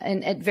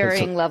 and at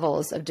varying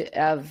levels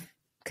of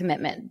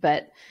commitment.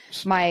 But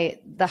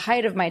the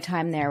height of my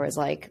time there was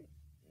like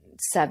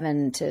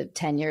 7 to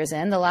 10 years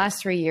in. The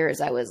last 3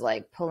 years, I was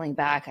like pulling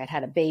back. I'd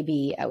had a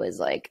baby. I was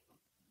like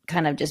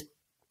kind of just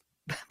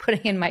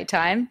putting in my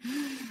time.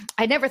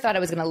 I never thought I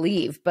was going to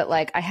leave, but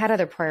like I had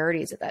other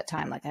priorities at that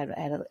time. Like I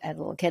had a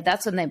little kid.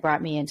 That's when they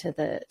brought me into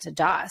to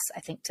DOS, I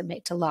think,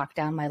 to lock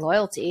down my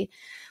loyalty.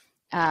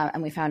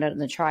 And we found out in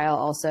the trial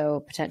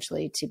also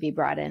potentially to be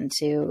brought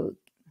into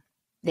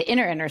the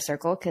inner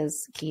circle,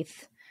 because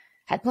Keith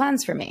had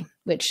plans for me,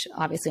 which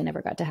obviously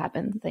never got to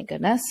happen. Thank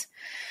goodness.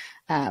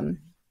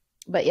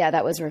 But yeah,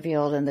 that was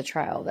revealed in the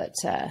trial that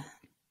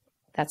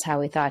that's how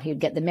we thought he'd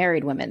get the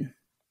married women.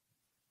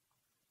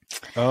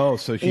 Oh,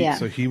 so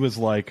he was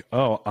like,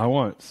 oh, I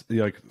want,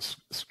 like,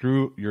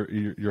 screw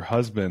your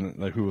husband,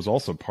 like, who was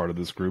also part of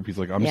this group. He's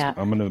like, I'm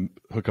going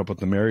to hook up with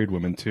the married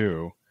women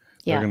too.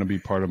 They're going to be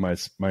part of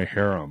my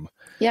harem.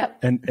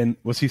 Yep. And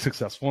was he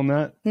successful in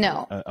that?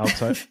 No.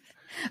 Outside?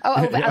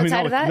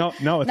 Outside of that?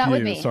 Not with you.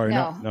 With me. Sorry,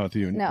 no. not with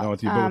you. No. Not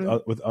with you,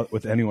 but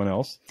with anyone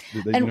else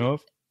that you know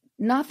of?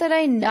 Not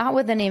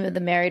with any of the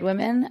married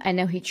women. I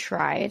know he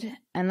tried.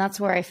 And that's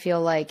where I feel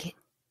like,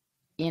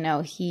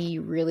 he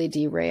really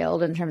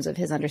derailed in terms of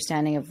his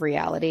understanding of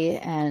reality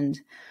and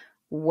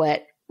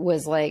what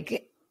was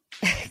like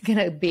going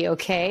to be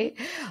okay.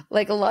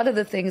 Like, a lot of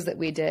the things that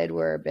we did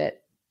were a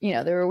bit,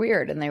 they were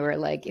weird, and they were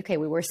like, okay,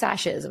 we wear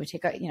sashes and we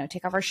take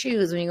off our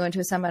shoes when you go into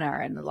a seminar.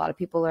 And a lot of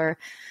people are,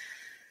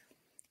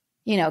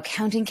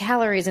 counting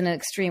calories in an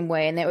extreme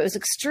way. And it was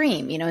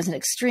extreme, it was an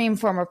extreme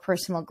form of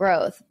personal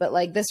growth, but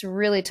like this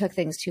really took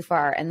things too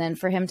far. And then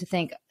for him to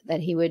think that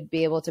he would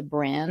be able to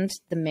brand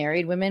the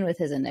married women with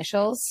his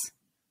initials,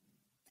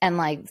 and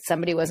like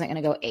somebody wasn't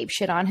going to go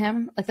apeshit on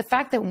him. Like, the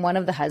fact that one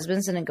of the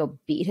husbands didn't go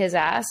beat his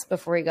ass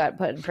before he got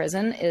put in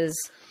prison is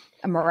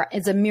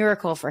a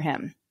miracle for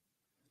him.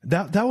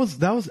 That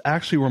was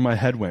actually where my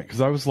head went.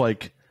 'Cause I was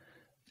like,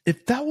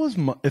 if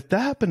that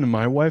happened to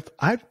my wife,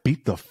 I'd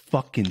beat the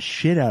fucking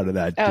shit out of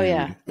that dude. Oh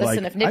yeah.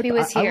 Listen, if Nippy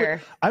was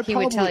here, he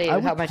would tell you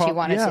how much he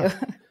wanted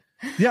to.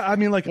 Yeah, I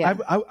mean, like, yeah.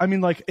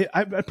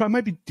 I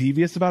might be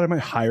devious about it. I might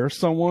hire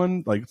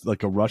someone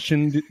like a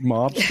Russian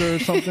mobster or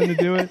something to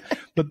do it.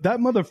 But that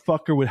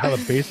motherfucker would have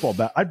a baseball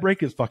bat. I'd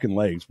break his fucking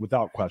legs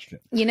without question.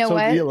 You know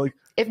what? Yeah,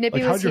 if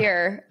Nippy was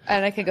here,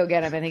 and I could go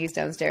get him, I think he's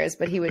downstairs,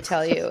 but he would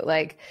tell you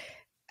like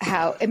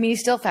how, I mean, he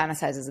still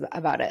fantasizes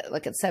about it.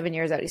 Like, at 7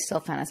 years out, he still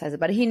fantasizes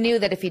about it. He knew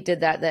that if he did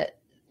that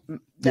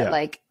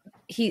like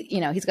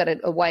he's got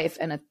a wife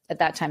and at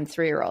that time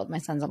 3-year-old. My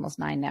son's almost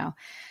 9 now.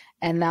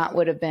 And that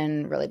would have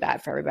been really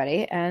bad for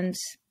everybody. And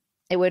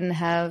it wouldn't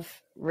have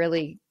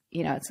really,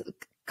 it's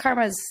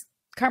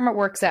karma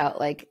works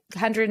out. Like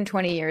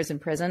 120 years in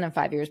prison and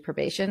 5 years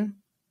probation.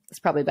 It's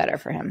probably better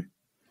for him.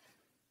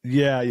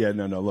 Yeah.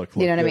 No. Look,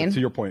 you know what I mean? To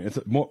your point, it's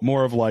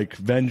more of like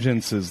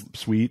vengeance is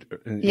sweet.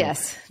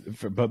 Yes.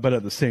 But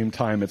at the same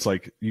time, it's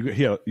like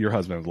your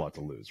husband has a lot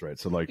to lose, right?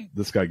 So like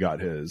this guy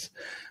got his.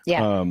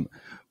 Yeah.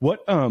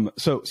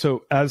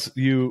 So as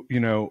you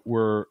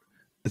were,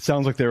 it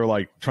sounds like they were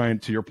like trying,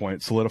 to your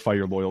point, solidify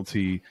your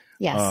loyalty.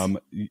 Yes.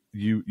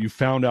 You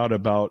found out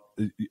about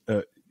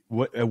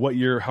what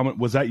year? How much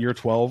was that? Year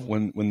 12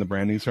 when the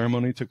branding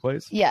ceremony took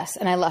place? Yes,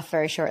 and I left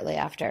very shortly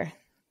after.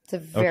 It's a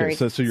very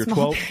okay. So you're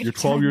 12. You're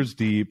 12 years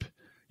deep.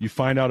 You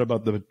find out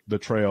about the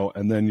betrayal,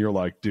 and then you're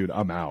like, dude,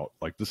 I'm out.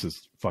 Like, this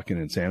is fucking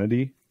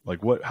insanity.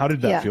 Like, what? How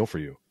did that feel for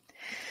you?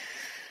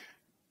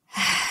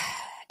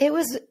 It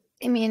was.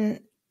 I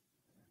mean,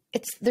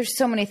 there's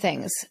so many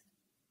things.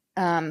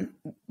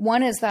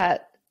 One is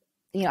that,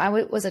 I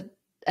was and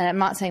I'm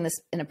not saying this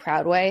in a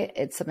proud way,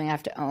 it's something I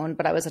have to own,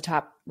 but I was a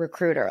top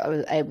recruiter.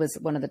 I was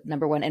one of the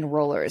number one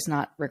enrollers,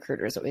 not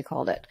recruiters, what we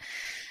called it.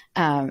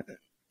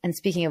 And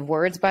speaking of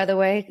words, by the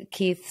way,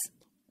 Keith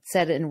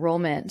said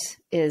enrollment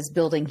is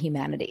building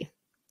humanity,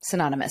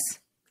 synonymous.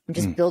 I'm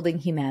just building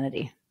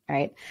humanity.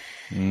 Right.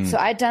 So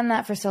I'd done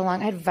that for so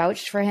long. I'd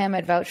vouched for him.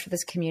 I'd vouched for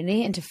this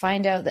community, and to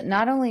find out that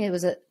not only it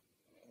was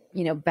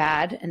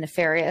bad and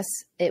nefarious,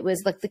 it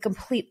was like the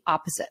complete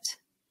opposite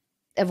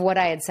of what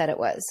I had said it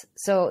was.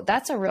 So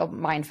that's a real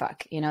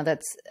mindfuck.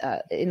 That's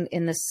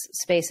in this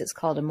space, it's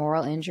called a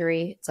moral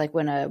injury. It's like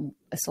when a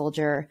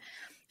soldier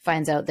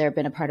finds out they've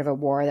been a part of a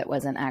war that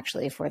wasn't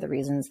actually for the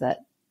reasons that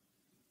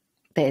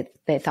they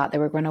thought they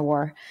were going to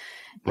war.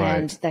 Right.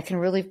 And that can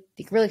really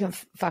can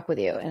fuck with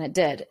you. And it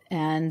did.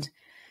 And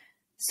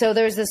so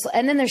there's this,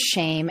 and then there's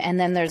shame. And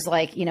then there's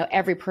like, you know,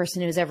 every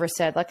person who's ever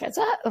said like, it's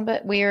a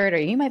bit weird, or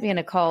you might be in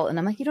a cult. And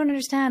I'm like, you don't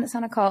understand. It's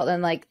not a cult.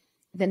 And like,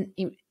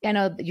 I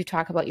know that you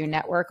talk about your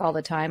network all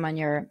the time on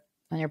your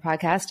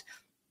podcast.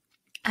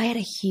 I had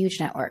a huge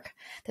network.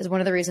 That's one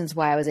of the reasons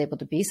why I was able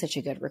to be such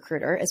a good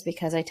recruiter, is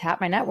because I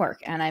tap my network,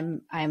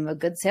 and I'm a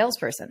good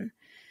salesperson.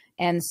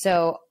 And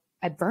so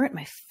I burnt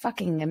my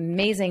fucking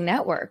amazing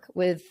network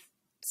with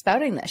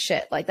spouting this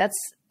shit. Like that's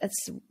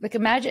like,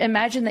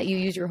 imagine that you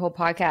use your whole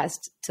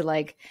podcast to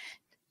like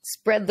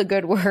spread the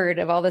good word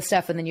of all this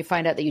stuff. And then you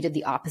find out that you did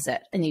the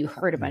opposite and you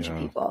hurt a bunch of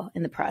people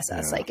in the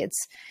process. Yeah. Like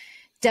it's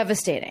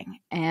devastating.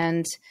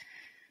 And,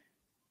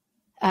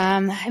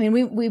 I mean,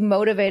 we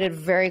motivated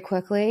very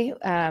quickly,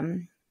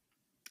 you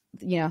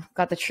know,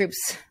 got the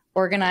troops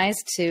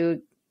organized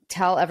to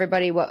tell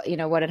everybody what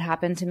had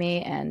happened to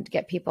me and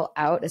get people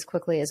out as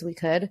quickly as we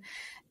could.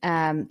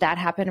 That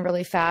happened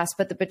really fast,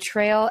 but the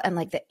betrayal and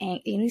like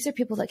these are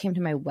people that came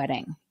to my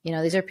wedding. You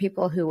know, these are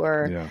people who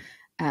were,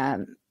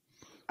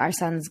 our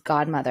son's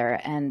godmother.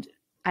 And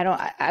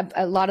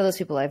a lot of those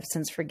people I've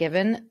since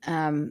forgiven,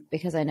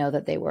 because I know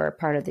that they were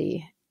part of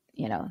the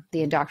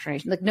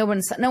indoctrination. Like no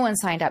one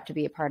signed up to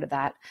be a part of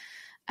that.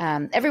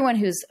 Everyone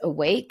who's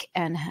awake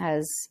and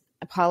has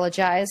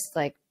apologized,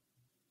 like,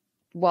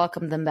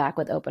 welcome them back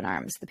with open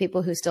arms. The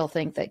people who still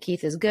think that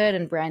Keith is good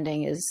and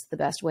branding is the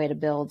best way to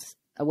build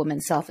a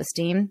woman's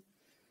self-esteem.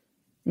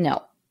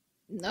 No,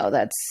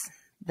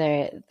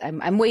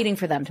 I'm waiting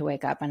for them to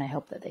wake up, and I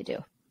hope that they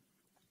do.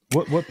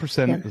 What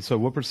percent? Yeah. So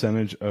what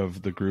percentage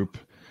of the group,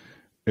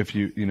 if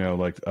you know,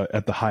 like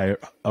at the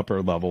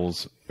upper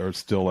levels, are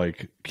still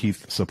like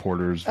Keith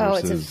supporters? Oh,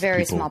 it's a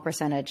very small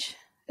percentage.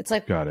 It's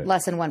like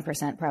less than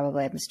 1%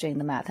 probably. I'm just doing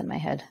the math in my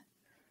head.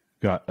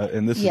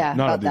 And this is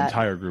not of the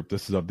entire group.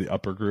 This is of the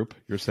upper group.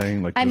 You're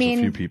saying like there's a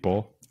few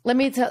people. Let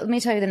me tell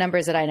you the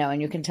numbers that I know,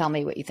 and you can tell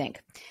me what you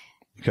think.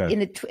 Okay.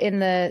 In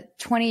the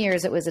 20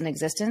 years it was in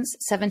existence,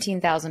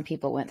 17,000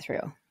 people went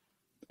through.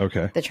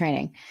 Okay. The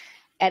training.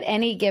 At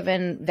any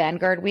given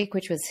Vanguard week,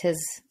 which was his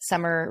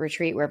summer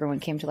retreat where everyone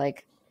came to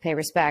like pay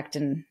respect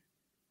and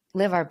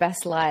live our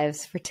best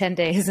lives for 10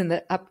 days in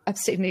the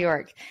upstate New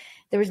York,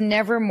 there was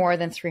never more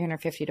than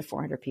 350 to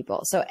 400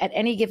 people. So at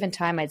any given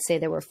time, I'd say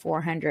there were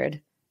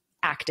 400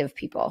 active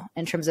people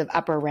in terms of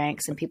upper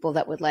ranks and people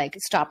that would like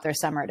stop their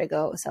summer to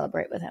go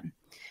celebrate with him.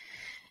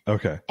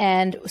 Okay.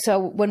 And so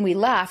when we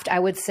left, I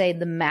would say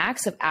the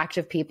max of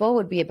active people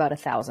would be about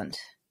 1,000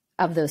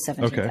 of those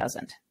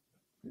 17,000.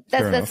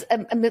 Okay.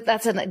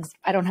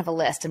 I don't have a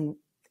list, and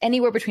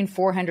anywhere between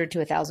 400 to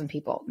 1,000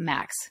 people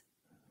max.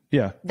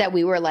 Yeah. That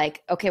we were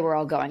like, okay, we're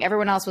all going.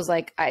 Everyone else was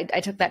like, I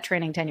took that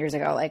training 10 years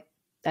ago. Like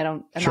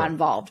I'm not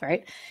involved.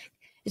 Right.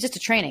 It's just a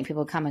training.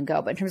 People come and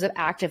go. But in terms of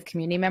active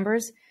community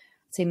members,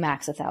 say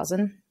max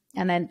 1,000,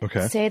 and then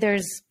say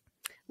there's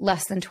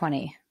less than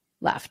 20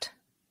 left.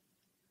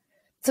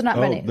 So not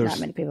many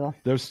people.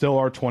 There still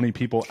are 20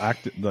 people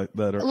active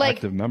that are like,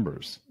 active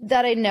members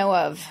that I know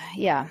of.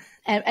 Yeah.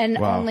 And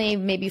only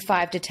maybe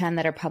 5 to 10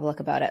 that are public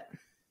about it.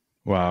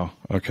 Wow.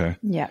 Okay.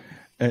 Yeah.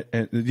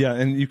 And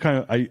you kind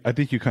of, I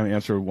think you kind of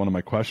answered one of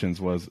my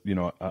questions was, you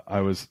know,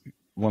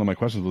 one of my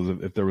questions was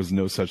if there was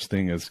no such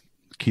thing as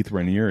Keith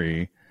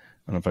Raniere, I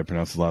don't know if I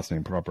pronounced his last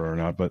name proper or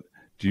not, but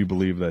do you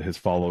believe that his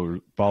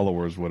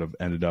followers would have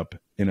ended up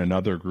in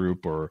another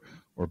group or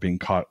being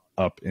caught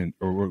up in,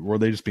 or were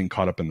they just being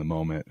caught up in the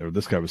moment? Or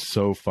this guy was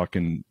so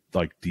fucking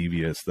like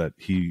devious that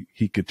he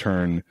could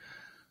turn,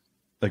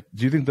 like,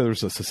 do you think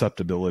there's a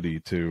susceptibility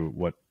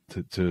to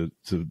to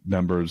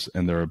members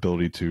and their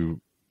ability to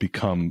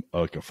become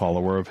like a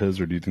follower of his,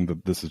 or do you think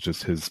that this is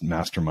just his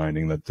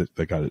masterminding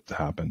that got it to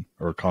happen,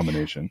 or a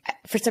combination?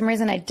 For some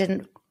reason, I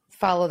didn't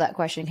follow that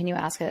question. Can you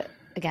ask it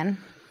again?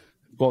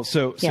 Well,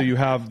 so you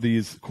have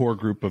these core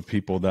group of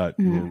people that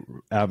were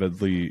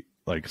avidly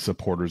like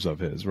supporters of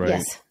his, right?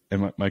 Yes.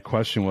 And my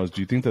question was,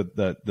 do you think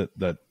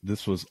that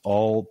this was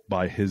all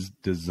by his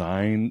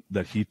design,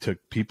 that he took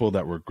people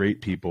that were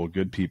great people,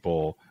 good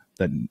people,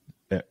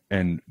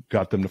 and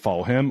got them to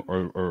follow him,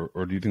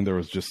 or do you think there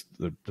was just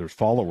there's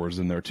followers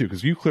in there too?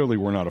 Because you clearly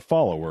were not a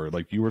follower,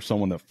 like you were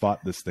someone that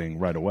fought this thing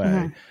right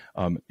away.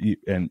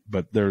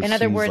 But there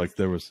seems like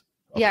there was.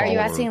 Yeah, are you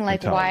asking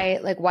like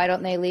why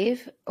don't they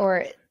leave,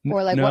 or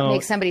like what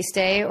makes somebody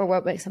stay, or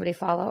what makes somebody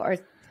follow, or?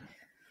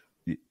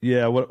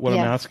 Yeah, what I'm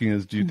asking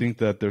is, do you think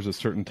that there's a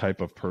certain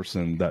type of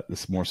person that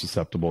is more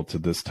susceptible to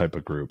this type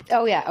of group?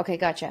 Oh yeah, okay,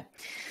 gotcha.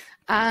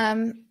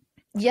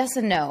 Yes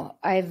and no.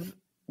 I've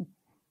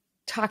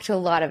talked to a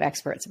lot of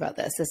experts about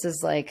this. This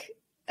is like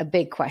a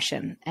big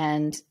question,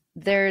 and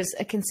there's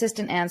a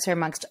consistent answer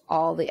amongst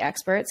all the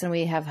experts, and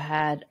we have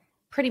had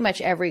pretty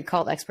much every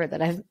cult expert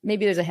that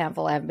maybe there's a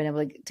handful I haven't been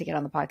able to get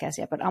on the podcast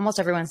yet, but almost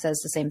everyone says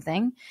the same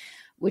thing,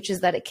 which is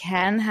that it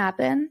can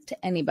happen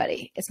to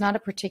anybody. It's not a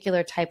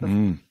particular type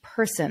of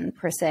person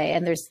per se.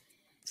 And there's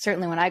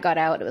certainly, when I got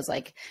out, it was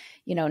like,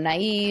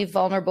 naive,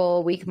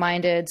 vulnerable,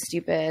 weak-minded,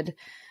 stupid,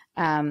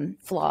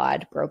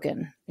 flawed,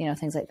 broken,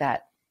 things like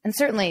that. And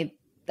certainly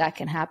that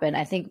can happen.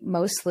 I think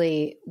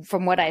mostly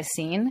from what I've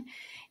seen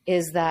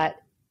is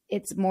that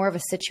it's more of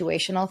a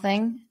situational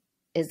thing,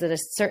 is that a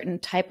certain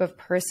type of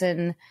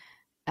person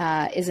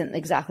isn't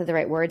exactly the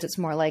right words. It's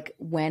more like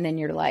when in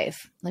your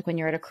life, like when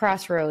you're at a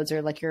crossroads,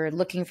 or like you're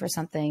looking for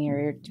something,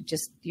 or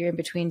you're in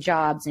between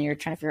jobs and you're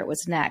trying to figure out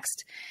what's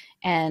next,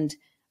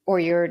 or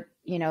you're,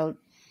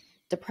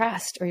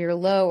 depressed, or you're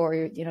low, or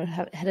you're,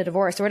 had a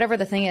divorce, or whatever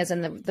the thing is.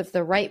 And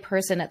the right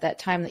person at that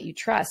time that you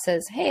trust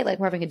says, hey, like,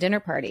 we're having a dinner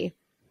party.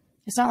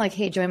 It's not like,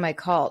 hey, join my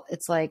cult.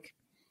 It's like,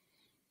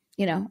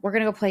 we're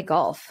going to go play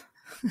golf.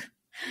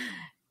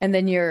 And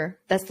then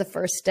that's the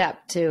first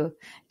step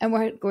and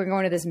we're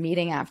going to this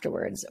meeting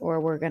afterwards,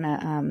 or we're going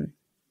to,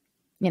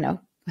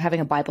 having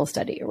a Bible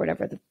study, or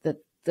whatever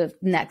the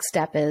next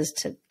step is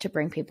to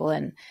bring people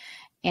in.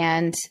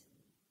 And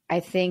I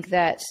think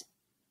that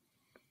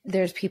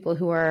there's people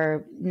who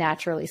are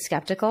naturally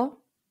skeptical,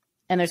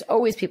 and there's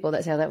always people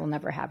that say, that will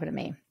never happen to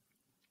me.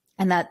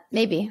 And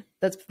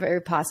that's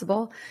very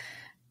possible.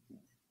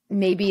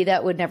 Maybe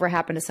that would never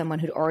happen to someone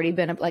who'd already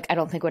been like, I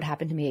don't think it would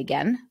happen to me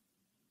again.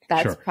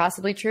 That's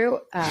possibly true.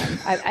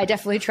 I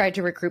definitely tried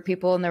to recruit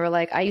people, and they were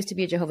like, I used to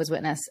be a Jehovah's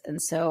Witness.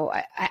 And so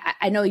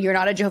I know you're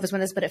not a Jehovah's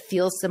Witness, but it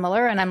feels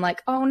similar. And I'm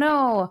like, oh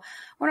no,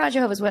 we're not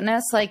Jehovah's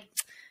Witness. Like,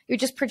 you're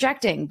just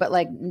projecting. But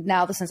like,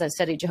 now since I've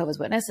studied Jehovah's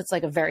Witness, it's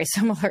like a very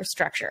similar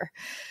structure.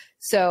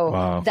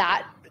 So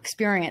that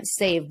experience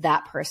saved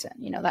that person,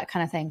 that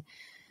kind of thing.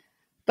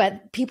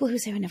 But people who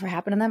say it would never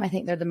happen to them, I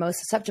think they're the most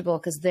susceptible,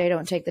 because they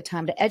don't take the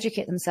time to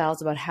educate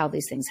themselves about how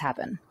these things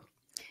happen.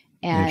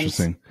 And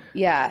interesting.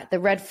 Yeah, the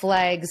red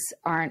flags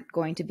aren't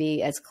going to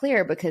be as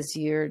clear, because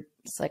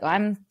it's like, oh,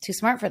 I'm too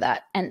smart for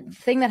that. And the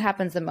thing that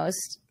happens the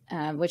most,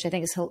 which I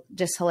think is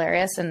just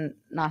hilarious and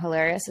not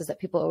hilarious, is that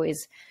people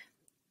always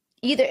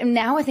and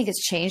now I think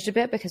it's changed a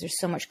bit, because there's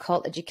so much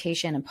cult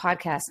education and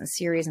podcasts and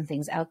series and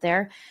things out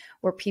there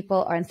where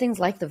people are, and things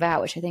like The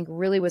Vow, which I think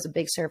really was a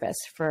big service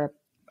for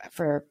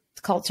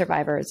cult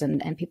survivors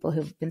and people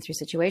who've been through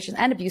situations,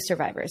 and abuse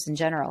survivors in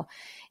general,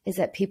 is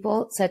that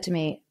people said to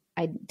me,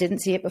 I didn't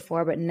see it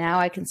before, but now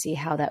I can see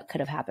how that could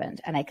have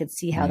happened. And I could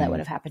see how that would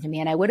have happened to me.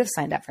 And I would have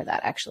signed up for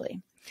that,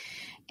 actually.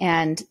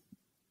 And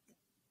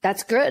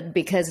that's good,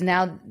 because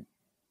now,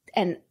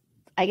 and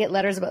I get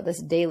letters about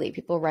this daily,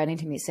 people writing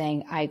to me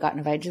saying, I got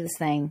invited to this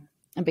thing,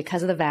 and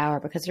because of The Vow, or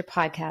because of your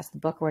podcast, the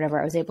book, or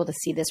whatever, I was able to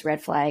see this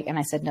red flag. And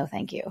I said, no,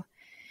 thank you.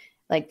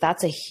 Like,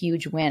 that's a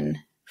huge win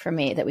for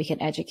me, that we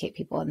can educate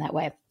people in that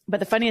way. But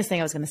the funniest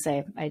thing I was going to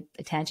say, I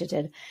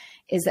tangented,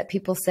 is that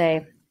people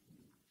say,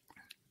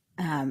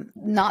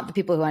 not the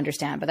people who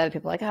understand, but other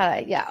people like,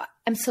 yeah,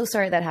 I'm so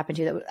sorry that happened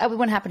to you. That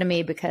wouldn't happen to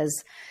me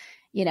because,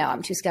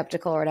 I'm too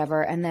skeptical or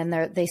whatever. And then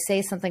they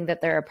say something that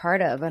they're a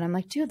part of. And I'm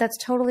like, dude, that's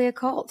totally a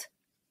cult.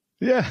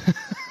 Yeah.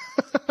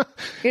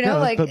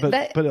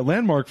 But a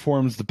Landmark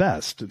forum's the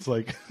best. It's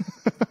like,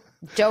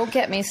 don't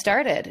get me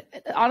started.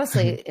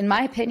 Honestly, in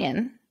my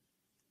opinion,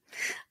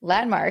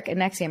 Landmark and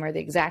NXIVM are the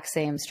exact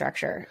same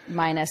structure,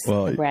 minus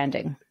the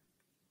branding.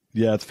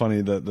 Yeah. It's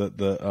funny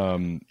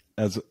that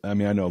I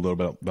know a little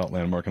bit about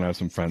Landmark, and I have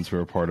some friends who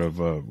are part of,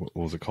 what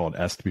was it called?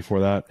 EST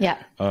before that. Yeah.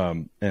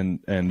 The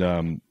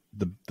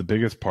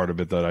biggest part of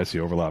it that I see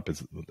overlap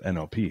is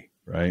NLP,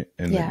 right?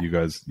 And that you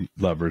guys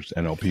leveraged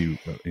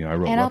NLP. I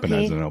wrote NLP,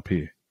 weaponized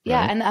NLP. Right?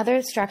 Yeah. And the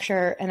other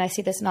structure, and I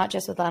see this not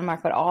just with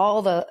Landmark, but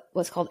all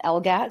what's called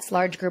LGATs,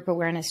 large group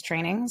awareness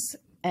trainings,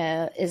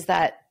 is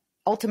that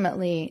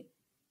ultimately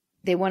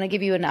they want to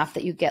give you enough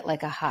that you get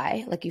like a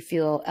high, like you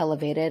feel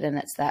elevated, and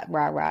it's that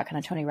rah-rah kind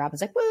of Tony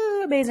Robbins, like,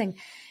 woo, amazing.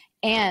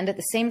 And at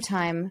the same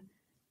time,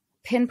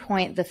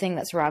 pinpoint the thing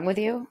that's wrong with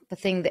you,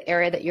 the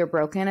area that you're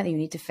broken and you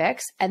need to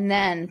fix, and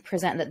then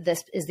present that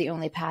this is the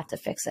only path to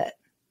fix it.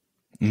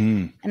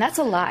 And that's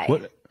a lie.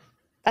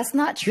 That's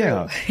not true.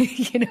 Yeah.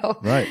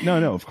 Right.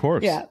 No, of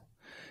course. Yeah.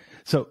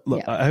 So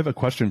look, I have a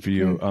question for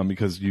you,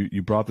 because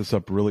you brought this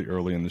up really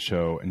early in the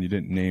show, and you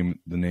didn't name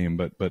the name,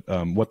 but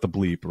what the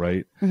bleep,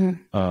 right?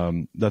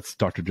 That's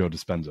Dr. Joe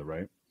Dispenza,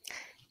 right?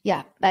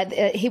 Yeah.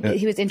 He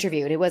was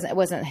interviewed. It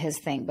wasn't his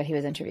thing, but he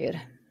was interviewed.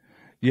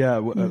 Yeah,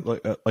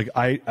 like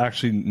I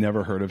actually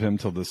never heard of him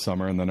till this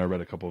summer, and then I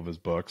read a couple of his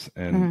books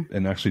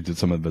and actually did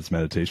some of his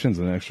meditations,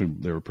 and actually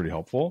they were pretty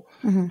helpful.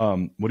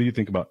 What do you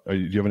think about? Do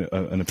you have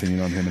an opinion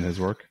on him and his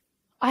work?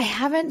 I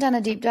haven't done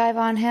a deep dive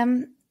on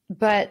him,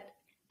 but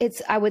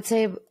I would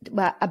say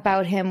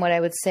about him what I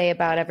would say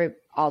about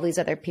all these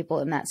other people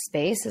in that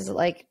space is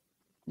like,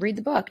 read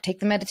the book, take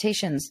the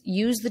meditations,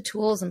 use the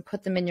tools and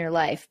put them in your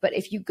life. But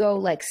if you go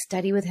like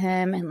study with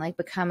him and like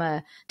become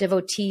a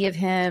devotee of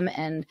him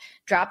and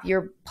drop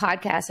your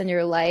podcast in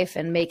your life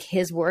and make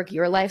his work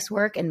your life's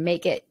work and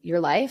make it your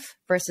life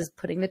versus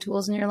putting the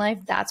tools in your life,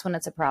 that's when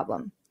it's a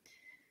problem.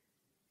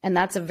 And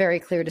that's a very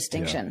clear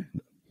distinction.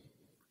 Yeah.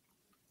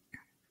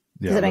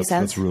 Does that make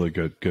sense? That's really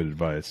good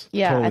advice.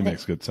 Yeah. Totally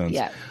makes good sense.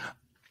 Yeah.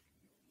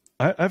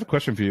 I have a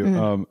question for you.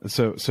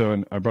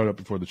 And I brought it up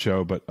before the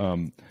show, but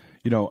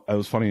I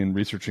was funny in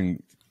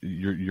researching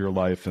your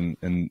life,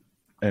 and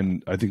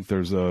I think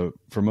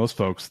for most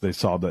folks, they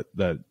saw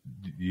that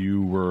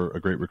you were a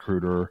great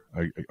recruiter,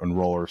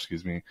 enroller,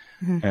 excuse me.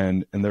 Mm-hmm.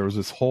 And there was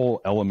this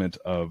whole element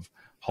of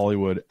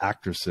Hollywood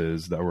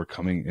actresses that were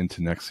coming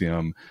into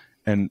NXIVM.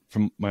 And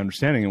from my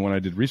understanding, and when I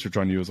did research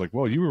on you, it was like,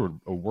 well, you were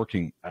a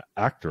working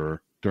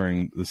actor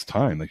during this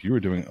time. Like, you were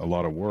doing a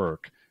lot of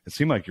work. It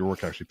seemed like your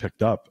work actually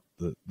picked up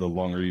the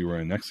longer you were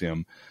in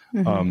NXIVM.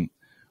 Mm-hmm.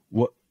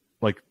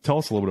 Tell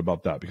us a little bit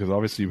about that, because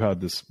obviously you had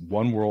this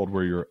one world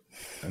where you're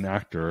an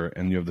actor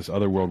and you have this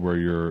other world where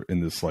you're in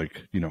this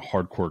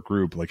hardcore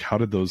group. Like, how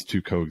did those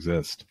two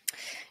coexist?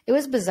 It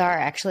was bizarre,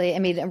 actually. I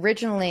mean,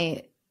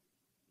 originally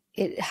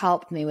it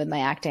helped me with my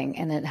acting,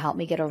 and it helped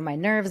me get over my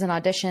nerves and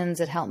auditions.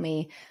 It helped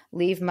me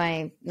leave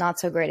my not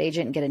so great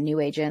agent and get a new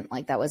agent.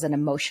 Like, that was an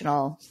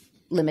emotional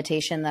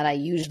limitation that I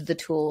used the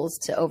tools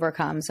to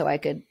overcome so I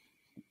could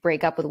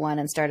break up with one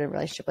and start a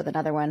relationship with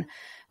another one,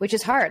 which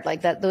is hard.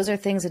 Like, that, those are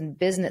things in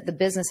business, the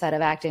business side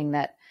of acting,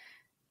 that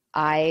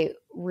I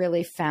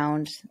really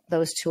found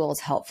those tools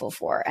helpful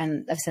for.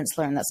 And I've since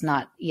learned that's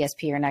not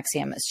ESP or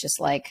NXIVM. It's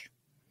just like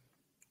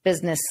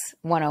business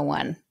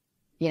 101,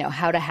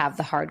 how to have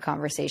the hard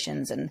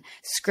conversations and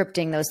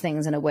scripting those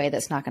things in a way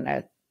that's not going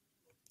to,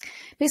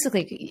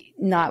 basically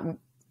not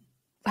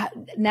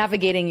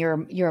navigating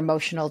your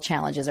emotional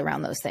challenges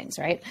around those things.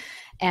 Right.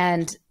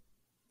 And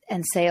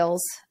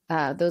sales,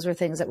 those were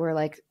things that were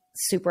like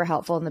super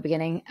helpful in the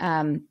beginning.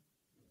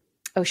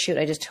 Oh shoot,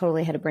 I just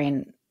totally had a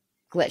brain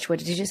glitch. What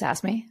did you just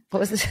ask me? What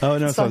was this? Oh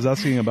no, so I was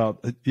asking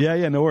about,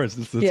 no worries.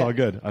 It's all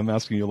good. I'm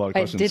asking you a lot of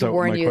questions. I did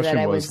warn you that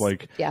I was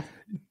like, yeah.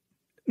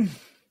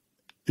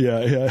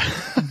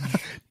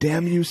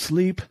 Damn you,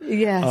 sleep.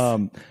 Yes.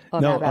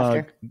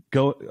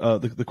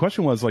 The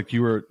question was, like,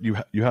 you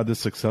had this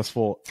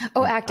successful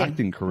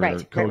acting career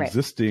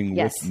coexisting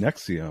with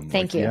NXIVM.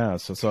 Thank you. Yeah.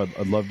 So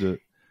I'd love to.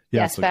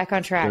 Yes, back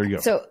on track. There you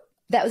go. So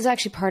that was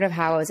actually part of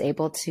how I was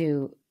able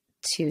to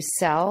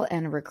sell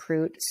and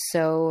recruit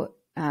so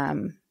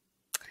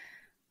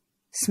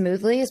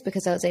smoothly, is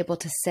because I was able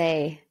to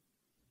say,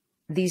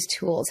 these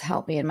tools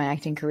help me in my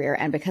acting career.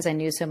 And because I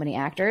knew so many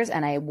actors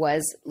and I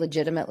was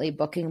legitimately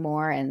booking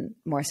more and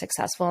more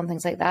successful and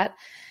things like that,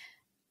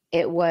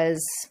 it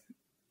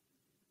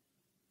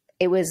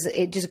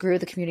just grew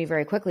the community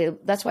very quickly.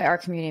 That's why our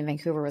community in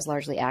Vancouver was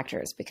largely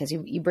actors, because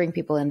you bring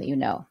people in that you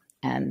know.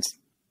 And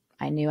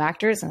I knew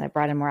actors and I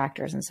brought in more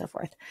actors and so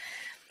forth.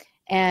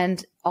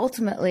 And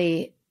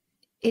ultimately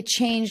it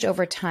changed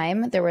over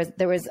time. There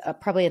was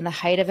probably in the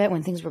height of it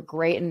when things were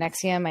great in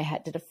NXIVM, I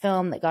did a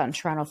film that got in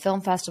Toronto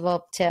Film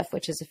Festival, TIFF,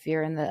 which is, if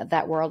you're in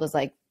that world, is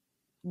like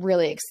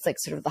really, it's like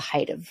sort of the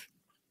height of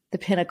the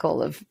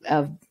pinnacle of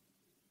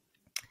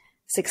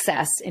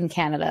success in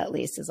Canada, at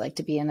least, is like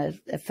to be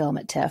in a film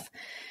at TIFF.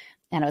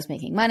 And I was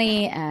making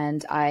money,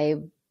 and I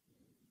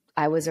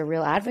was a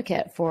real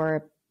advocate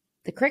for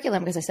the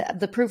curriculum, because I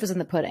said, the proof is in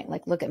the pudding.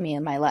 Like, look at me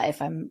in my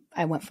life.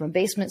 I went from a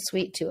basement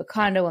suite to a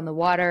condo on the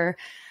water.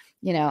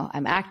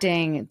 I'm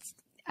acting.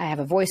 I have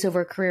a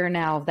voiceover career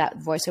now. That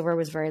voiceover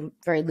was very,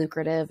 very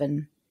lucrative,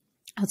 and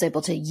I was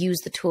able to use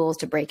the tools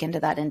to break into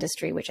that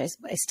industry, which I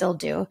still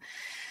do.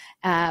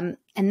 And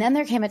then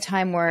there came a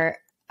time where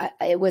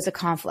it was a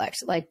conflict,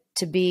 like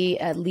to be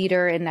a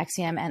leader in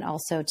NXIVM and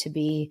also to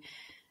be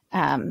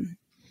an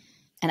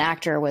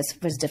actor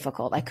was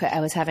difficult. I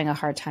was having a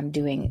hard time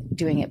doing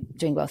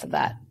both of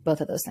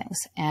those things.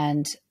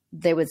 And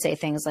they would say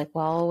things like,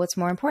 well, what's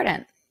more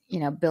important?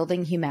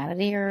 Building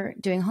humanity or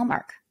doing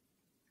Hallmark?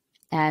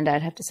 And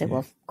I'd have to say, well,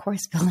 of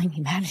course, building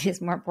humanity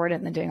is more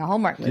important than doing a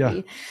Hallmark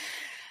movie.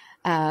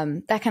 Yeah.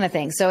 That kind of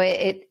thing. So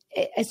I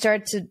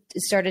started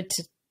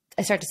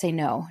to say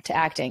no to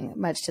acting,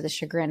 much to the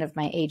chagrin of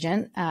my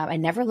agent. I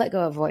never let go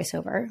of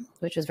voiceover,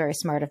 which was very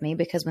smart of me,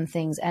 because when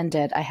things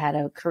ended, I had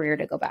a career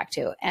to go back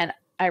to. And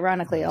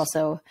ironically,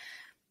 also,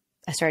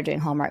 I started doing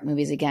Hallmark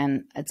movies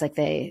again. It's like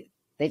they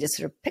just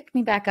sort of picked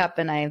me back up,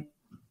 and I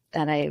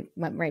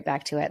went right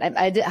back to it.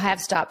 I have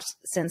stopped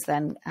since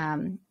then,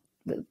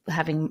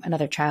 having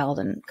another child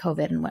and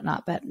COVID and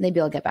whatnot, but maybe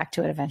I'll get back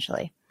to it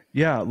eventually.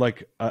 Yeah.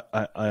 Like,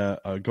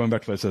 going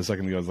back to what I said a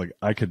second ago, I was like,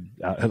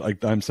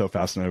 I'm so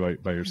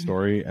fascinated by your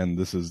story. And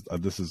this is,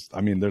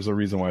 I mean, there's a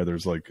reason why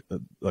there's like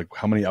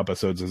how many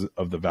episodes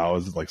of The Vow?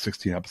 Is it like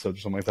 16 episodes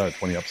or something like that?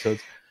 20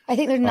 episodes? I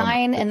think there's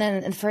 9 and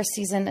then in the first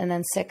season, and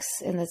then 6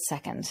 in the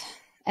second.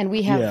 And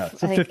we have,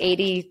 I think,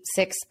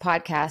 86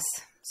 podcasts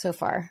so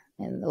far.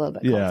 And a little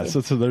bit. Yeah.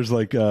 So there's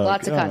like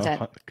lots of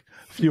content, a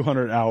few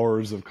hundred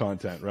hours of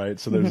content, right?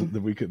 So there's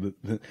we could,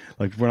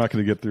 like, we're not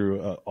going to get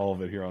through all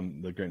of it here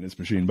on the Greatness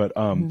Machine, but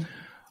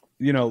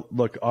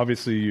look,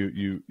 obviously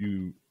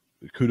you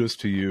kudos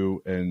to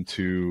you and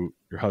to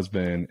your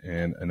husband,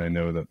 and I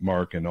know that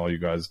Mark and all you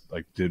guys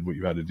like did what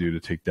you had to do to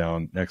take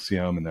down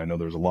NXIVM, and I know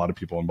there's a lot of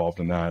people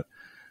involved in that.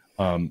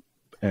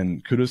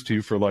 And kudos to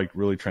you for like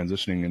really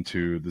transitioning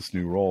into this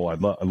new role.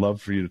 I'd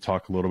love for you to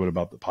talk a little bit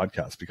about the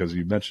podcast, because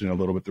you mentioned it a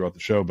little bit throughout the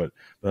show, but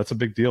that's a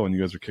big deal and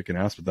you guys are kicking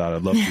ass with that.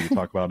 I'd love for you to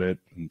talk about it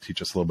and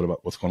teach us a little bit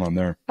about what's going on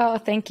there. Oh,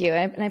 thank you.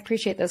 And I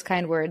appreciate those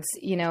kind words.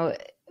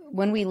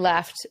 when we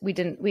left,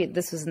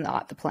 this was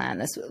not the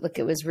plan.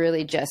 It was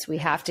really just, we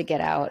have to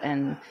get out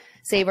and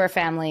save our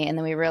family. And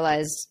then we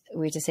realized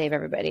we had to save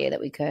everybody that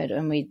we could.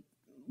 And we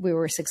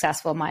were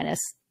successful minus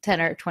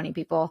 10 or 20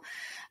 people.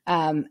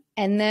 And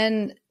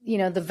then,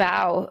 the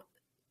vow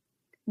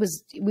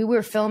was, we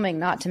were filming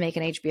not to make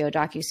an HBO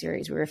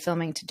docuseries. We were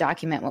filming to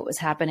document what was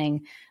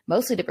happening,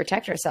 mostly to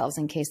protect ourselves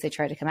in case they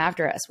tried to come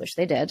after us, which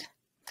they did.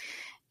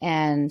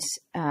 And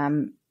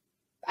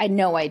I had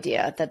no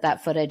idea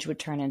that footage would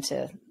turn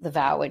into the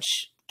vow,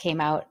 which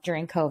came out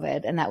during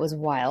COVID. And that was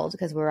wild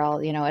because we were all,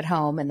 at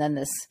home. And then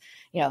there's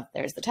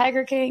the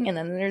Tiger King and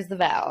then there's the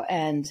vow.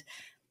 And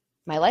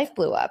my life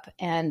blew up.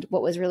 And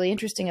what was really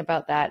interesting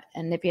about that,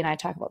 and Nippy and I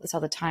talk about this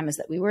all the time, is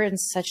that we were in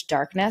such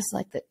darkness,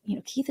 like that,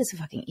 Keith is a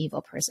fucking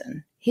evil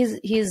person.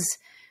 He's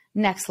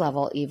next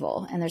level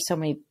evil. And there's so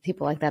many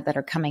people like that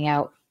are coming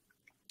out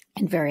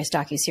in various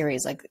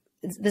docuseries. Like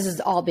this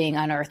is all being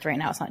unearthed right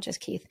now. It's not just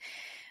Keith.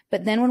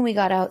 But then when we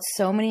got out,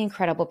 so many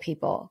incredible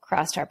people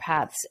crossed our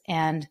paths.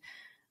 And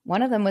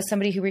one of them was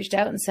somebody who reached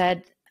out and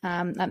said,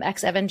 I'm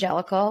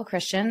ex-evangelical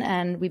Christian,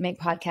 and we make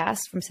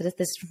podcasts from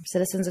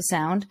Citizens of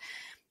Sound.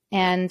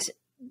 And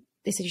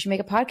they said, you should make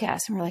a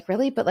podcast. And we're like,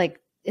 really? But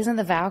isn't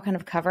the vow kind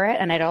of cover it?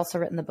 And I'd also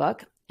written the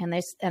book. And I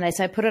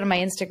said, I put it on my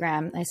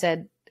Instagram. I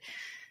said,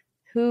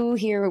 who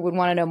here would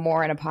want to know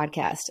more in a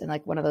podcast? And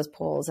one of those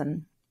polls,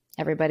 and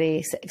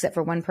everybody except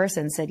for one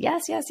person said,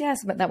 yes, yes,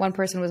 yes. But that one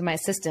person was my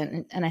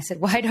assistant. And I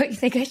said, why don't you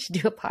think I should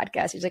do a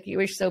podcast? She's like, you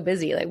were so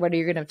busy. When are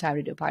you going to have time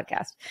to do a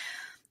podcast?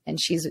 And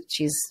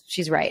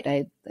she's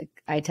right.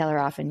 I tell her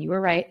often, you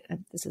were right.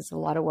 This is a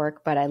lot of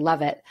work, but I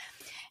love it.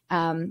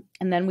 And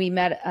then we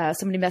met,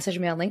 somebody messaged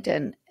me on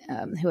LinkedIn,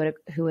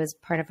 who was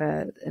part of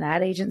an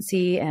ad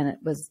agency, and it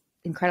was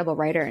an incredible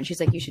writer. And she's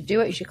like, you should do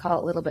it. You should call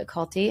it A Little Bit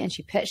Culty. And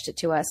she pitched it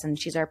to us, and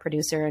she's our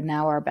producer and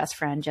now our best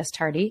friend, Jess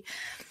Tardy.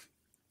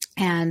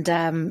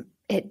 And,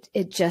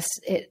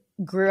 it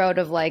grew out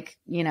of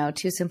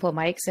 2 simple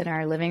mics in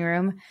our living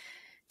room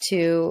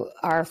to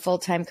our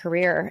full-time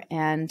career.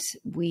 And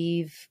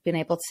we've been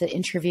able to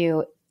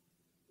interview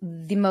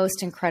the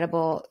most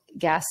incredible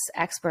guests,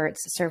 experts,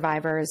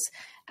 survivors,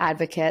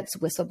 advocates,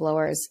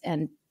 whistleblowers,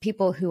 and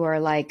people who are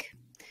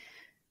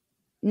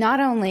not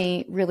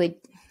only really,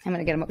 I'm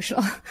going to get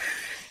emotional,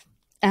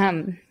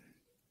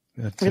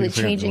 really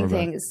changing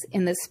things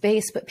in this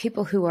space, but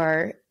people who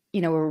are,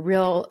 were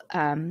real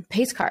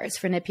pace cars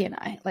for Nippy and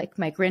I, like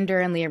Mike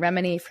Rinder and Leah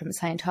Remini from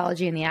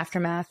Scientology and the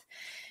Aftermath,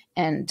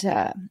 and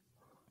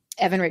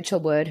Evan Rachel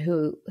Wood,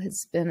 who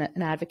has been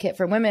an advocate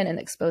for women and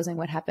exposing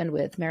what happened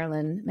with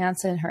Marilyn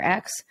Manson, her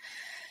ex,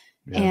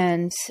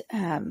 and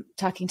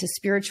talking to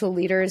spiritual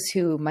leaders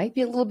who might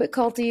be a little bit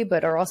culty,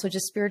 but are also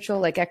just spiritual,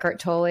 like Eckhart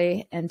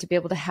Tolle. And to be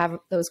able to have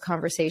those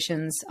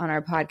conversations on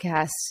our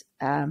podcast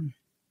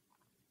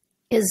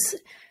is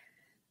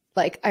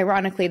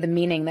ironically the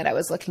meaning that I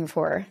was looking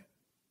for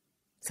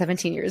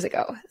 17 years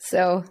ago.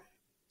 So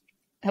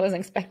I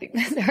wasn't expecting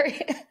this. Sorry.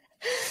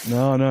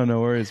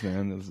 No worries,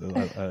 man.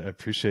 I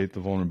appreciate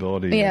the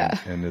vulnerability. Yeah.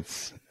 And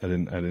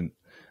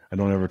I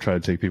don't ever try to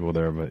take people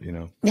there, but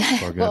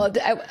it's all good. Well,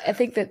 I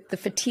think that the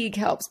fatigue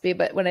helps me,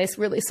 but when I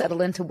really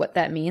settle into what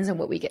that means and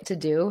what we get to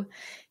do,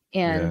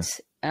 and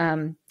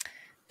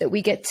that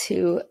we get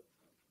to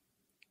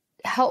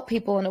help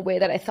people in a way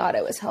that I thought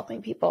I was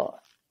helping people.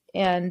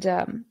 And,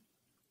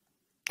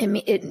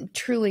 it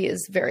truly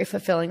is very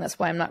fulfilling. That's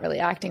why I'm not really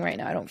acting right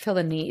now. I don't feel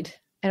the need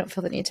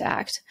to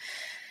act.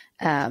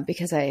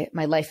 Because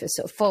my life is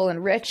so full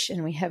and rich,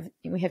 and we have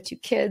 2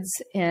 kids,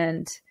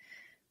 and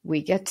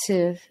we get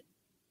to,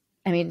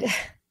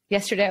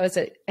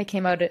 yesterday I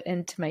came out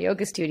into my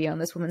yoga studio,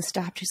 and this woman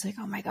stopped. She's like,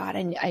 oh my God.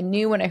 And I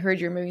knew when I heard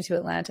you were moving to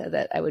Atlanta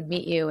that I would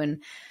meet you,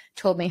 and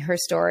told me her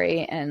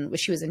story, and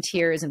she was in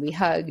tears, and we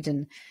hugged.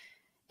 And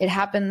it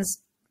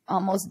happens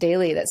almost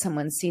daily that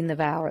someone's seen the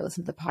vow or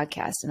listened to the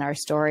podcast, and our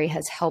story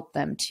has helped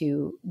them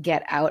to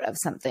get out of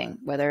something,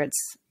 whether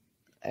it's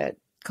a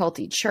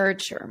culty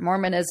church or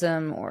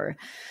Mormonism or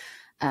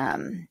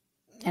an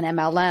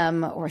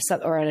MLM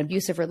or an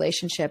abusive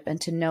relationship.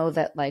 And to know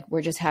that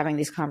we're just having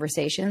these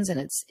conversations and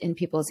it's in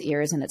people's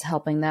ears and it's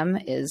helping them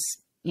is,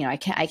 I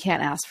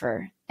can't ask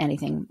for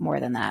anything more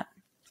than that.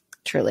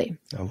 Truly.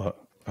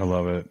 I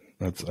love it.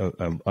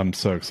 I'm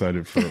so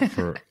excited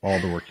for all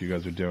the work you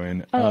guys are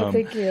doing.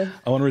 Thank you.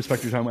 I want to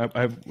respect your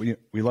time.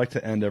 We like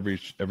to end every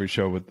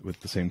show with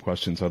the same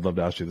question. So I'd love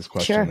to ask you this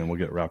question, Sure. And then we'll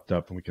get wrapped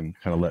up and we can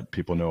kind of let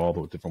people know all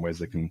the different ways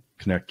they can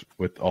connect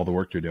with all the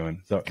work you're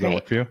doing. Does that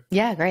work for you?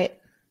 Yeah, great.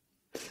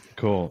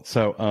 Cool.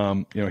 So,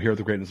 here at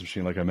the Greatness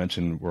Machine, like I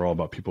mentioned, we're all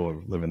about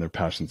people living their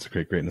passions to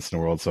create greatness in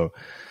the world. So,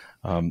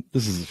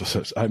 this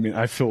is,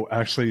 I feel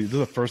actually, this is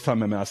the first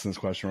time I'm asking this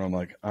question where I'm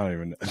like, I don't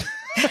even know.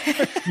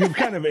 You've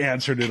kind of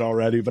answered it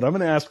already, but I'm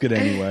going to ask it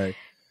anyway.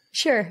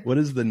 Sure. What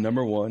is the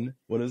number one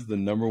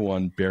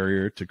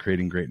barrier to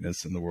creating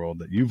greatness in the world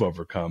that you've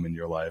overcome in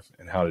your life,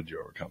 and how did you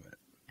overcome it?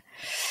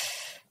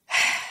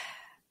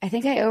 I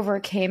think I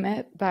overcame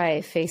it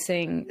by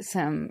facing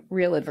some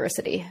real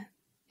adversity,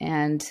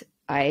 and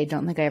I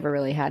don't think I ever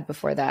really had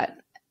before that.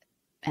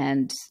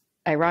 And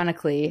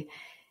ironically,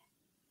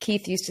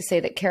 Keith used to say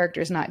that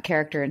character is not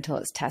character until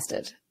it's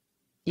tested.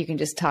 You can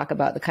just talk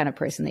about the kind of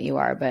person that you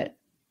are, but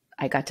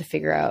I got to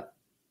figure out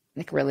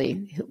like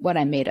really what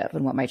I'm made of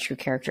and what my true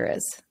character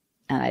is.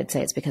 And I'd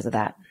say it's because of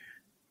that.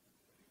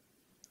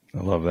 I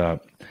love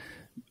that.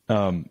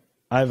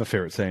 I have a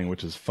favorite saying,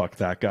 which is "fuck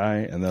that guy,"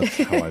 and that's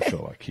how I feel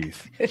about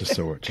Keith. Just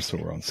so we're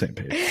on the same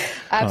page.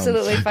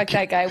 Absolutely, fuck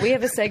that guy. We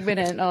have a segment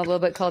in a little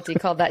bit culty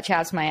called "That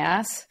Chaps My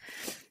Ass,"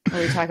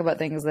 where we talk about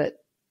things that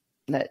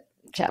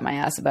chat my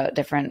ass about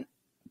different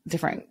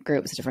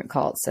groups, different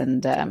cults,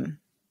 and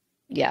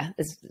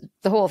it's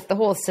the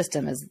whole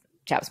system is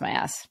chaps my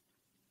ass.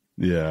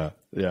 Yeah.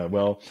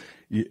 Well,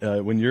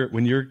 when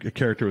your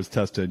character was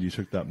tested, you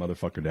took that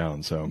motherfucker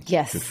down. So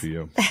yes, good for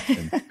you.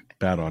 And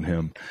bad on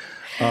him.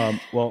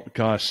 Well,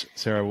 gosh,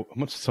 Sarah,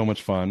 so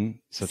much fun.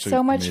 Such an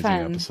amazing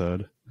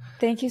episode.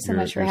 Thank you so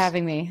much for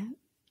having me.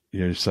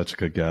 You're such a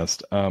good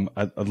guest.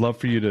 I'd love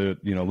for you to,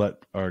 let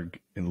our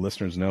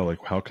listeners know, like,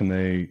 how can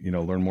they,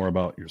 learn more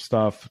about your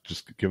stuff?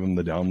 Just give them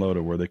the download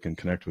of where they can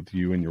connect with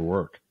you and your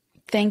work.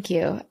 Thank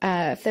you.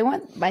 If they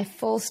want my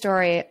full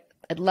story,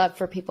 I'd love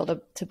for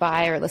people to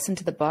buy or listen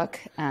to the book.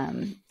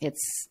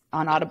 It's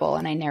on Audible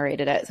and I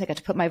narrated it. So I got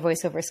to put my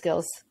voiceover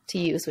skills to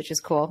use, which is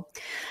cool.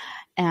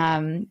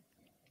 The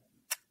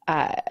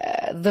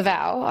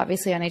Vow,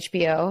 obviously on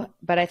HBO,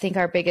 but I think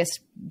our biggest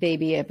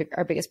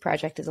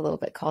project is a little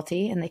bit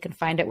culty, and they can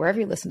find it wherever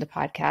you listen to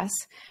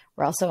podcasts.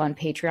 We're also on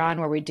Patreon,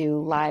 where we do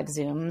live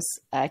Zooms,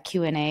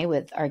 Q&A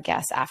with our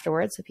guests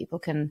afterwards, so people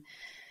can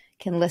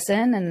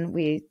listen, and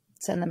we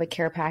send them a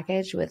care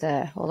package with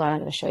hold on, I'm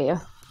going to show you.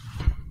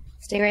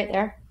 Stay right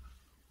there.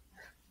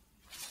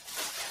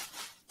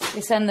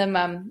 We send them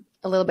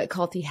a little bit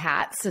culty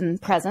hats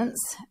and presents,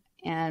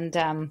 and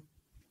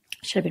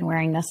should have been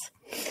wearing this.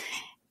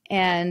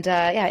 And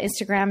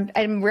Instagram.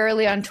 I'm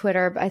rarely on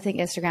Twitter, but I think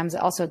Instagram is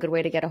also a good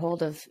way to get a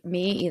hold of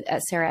me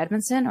at Sarah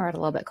Edmondson or at A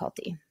Little Bit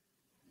Culty.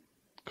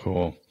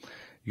 Cool.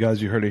 You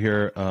guys, you heard it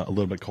here. A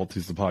Little Bit Culty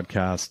is the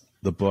podcast.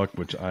 The book,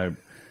 which I'm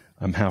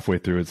halfway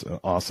through. It's an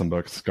awesome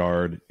book,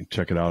 Scarred.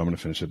 Check it out. I'm going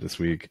to finish it this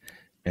week.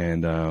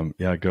 And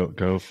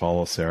go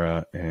follow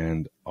Sarah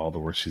and all the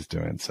work she's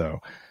doing. So,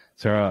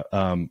 Sarah,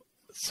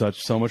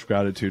 so much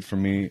gratitude for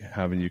me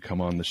having you come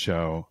on the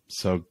show.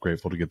 So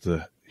grateful to get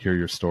to hear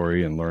your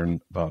story and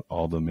learn about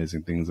all the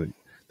amazing things that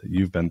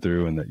you've been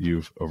through and that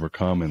you've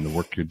overcome and the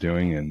work you're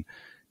doing. And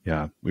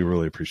yeah, we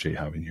really appreciate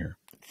having you here.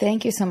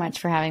 Thank you so much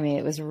for having me.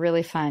 It was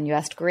really fun. You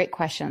asked great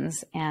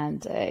questions,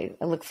 and I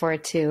look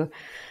forward to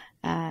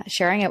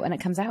sharing it when it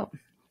comes out.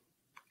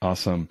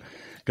 Awesome.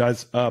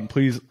 Guys,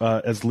 please,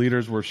 as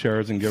leaders, we're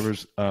sharers and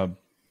givers.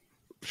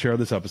 Share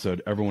this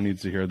episode. Everyone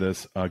needs to hear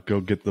this. Go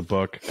get the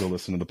book. Go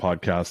listen to the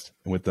podcast.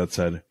 And with that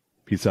said,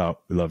 peace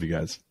out. We love you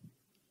guys.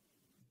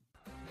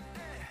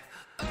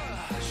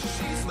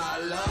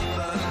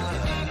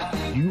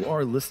 You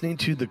are listening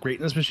to The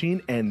Greatness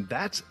Machine, and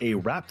that's a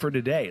wrap for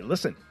today.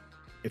 Listen,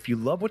 if you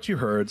love what you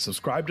heard,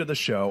 subscribe to the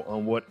show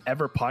on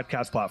whatever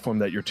podcast platform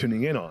that you're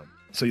tuning in on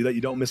so that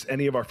you don't miss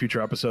any of our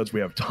future episodes. We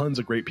have tons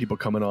of great people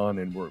coming on,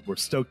 and we're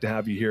stoked to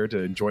have you here to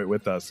enjoy it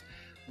with us.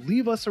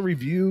 Leave us a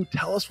review.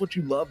 Tell us what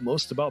you love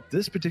most about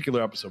this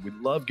particular episode. We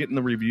love getting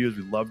the reviews.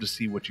 We love to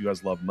see what you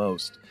guys love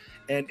most.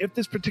 And if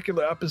this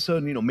particular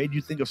episode, made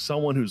you think of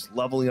someone who's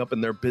leveling up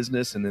in their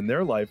business and in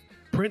their life,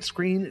 print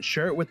screen,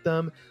 share it with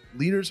them.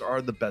 Leaders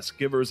are the best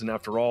givers. And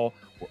after all,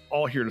 we're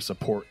all here to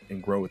support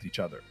and grow with each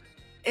other.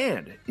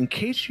 And in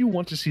case you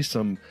want to see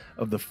some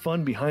of the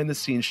fun behind the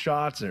scenes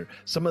shots or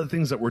some of the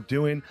things that we're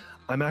doing,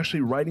 I'm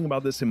actually writing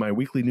about this in my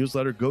weekly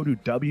newsletter. Go to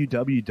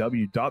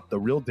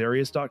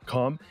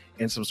www.therealdarius.com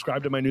and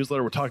subscribe to my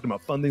newsletter. We're talking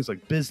about fun things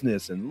like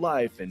business and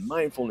life and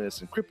mindfulness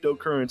and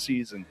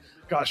cryptocurrencies and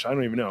gosh, I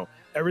don't even know,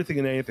 everything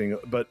and anything,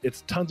 but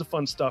it's tons of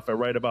fun stuff I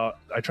write about.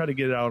 I try to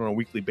get it out on a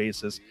weekly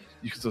basis.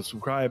 You can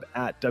subscribe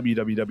at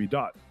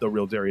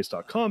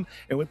www.therealdarius.com.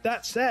 And with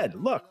that said,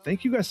 look,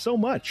 thank you guys so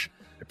much.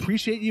 I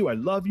appreciate you. I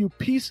love you.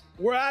 Peace.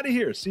 We're out of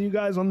here. See you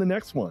guys on the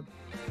next one.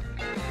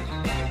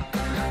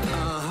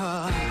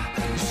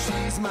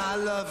 She's my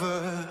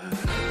lover.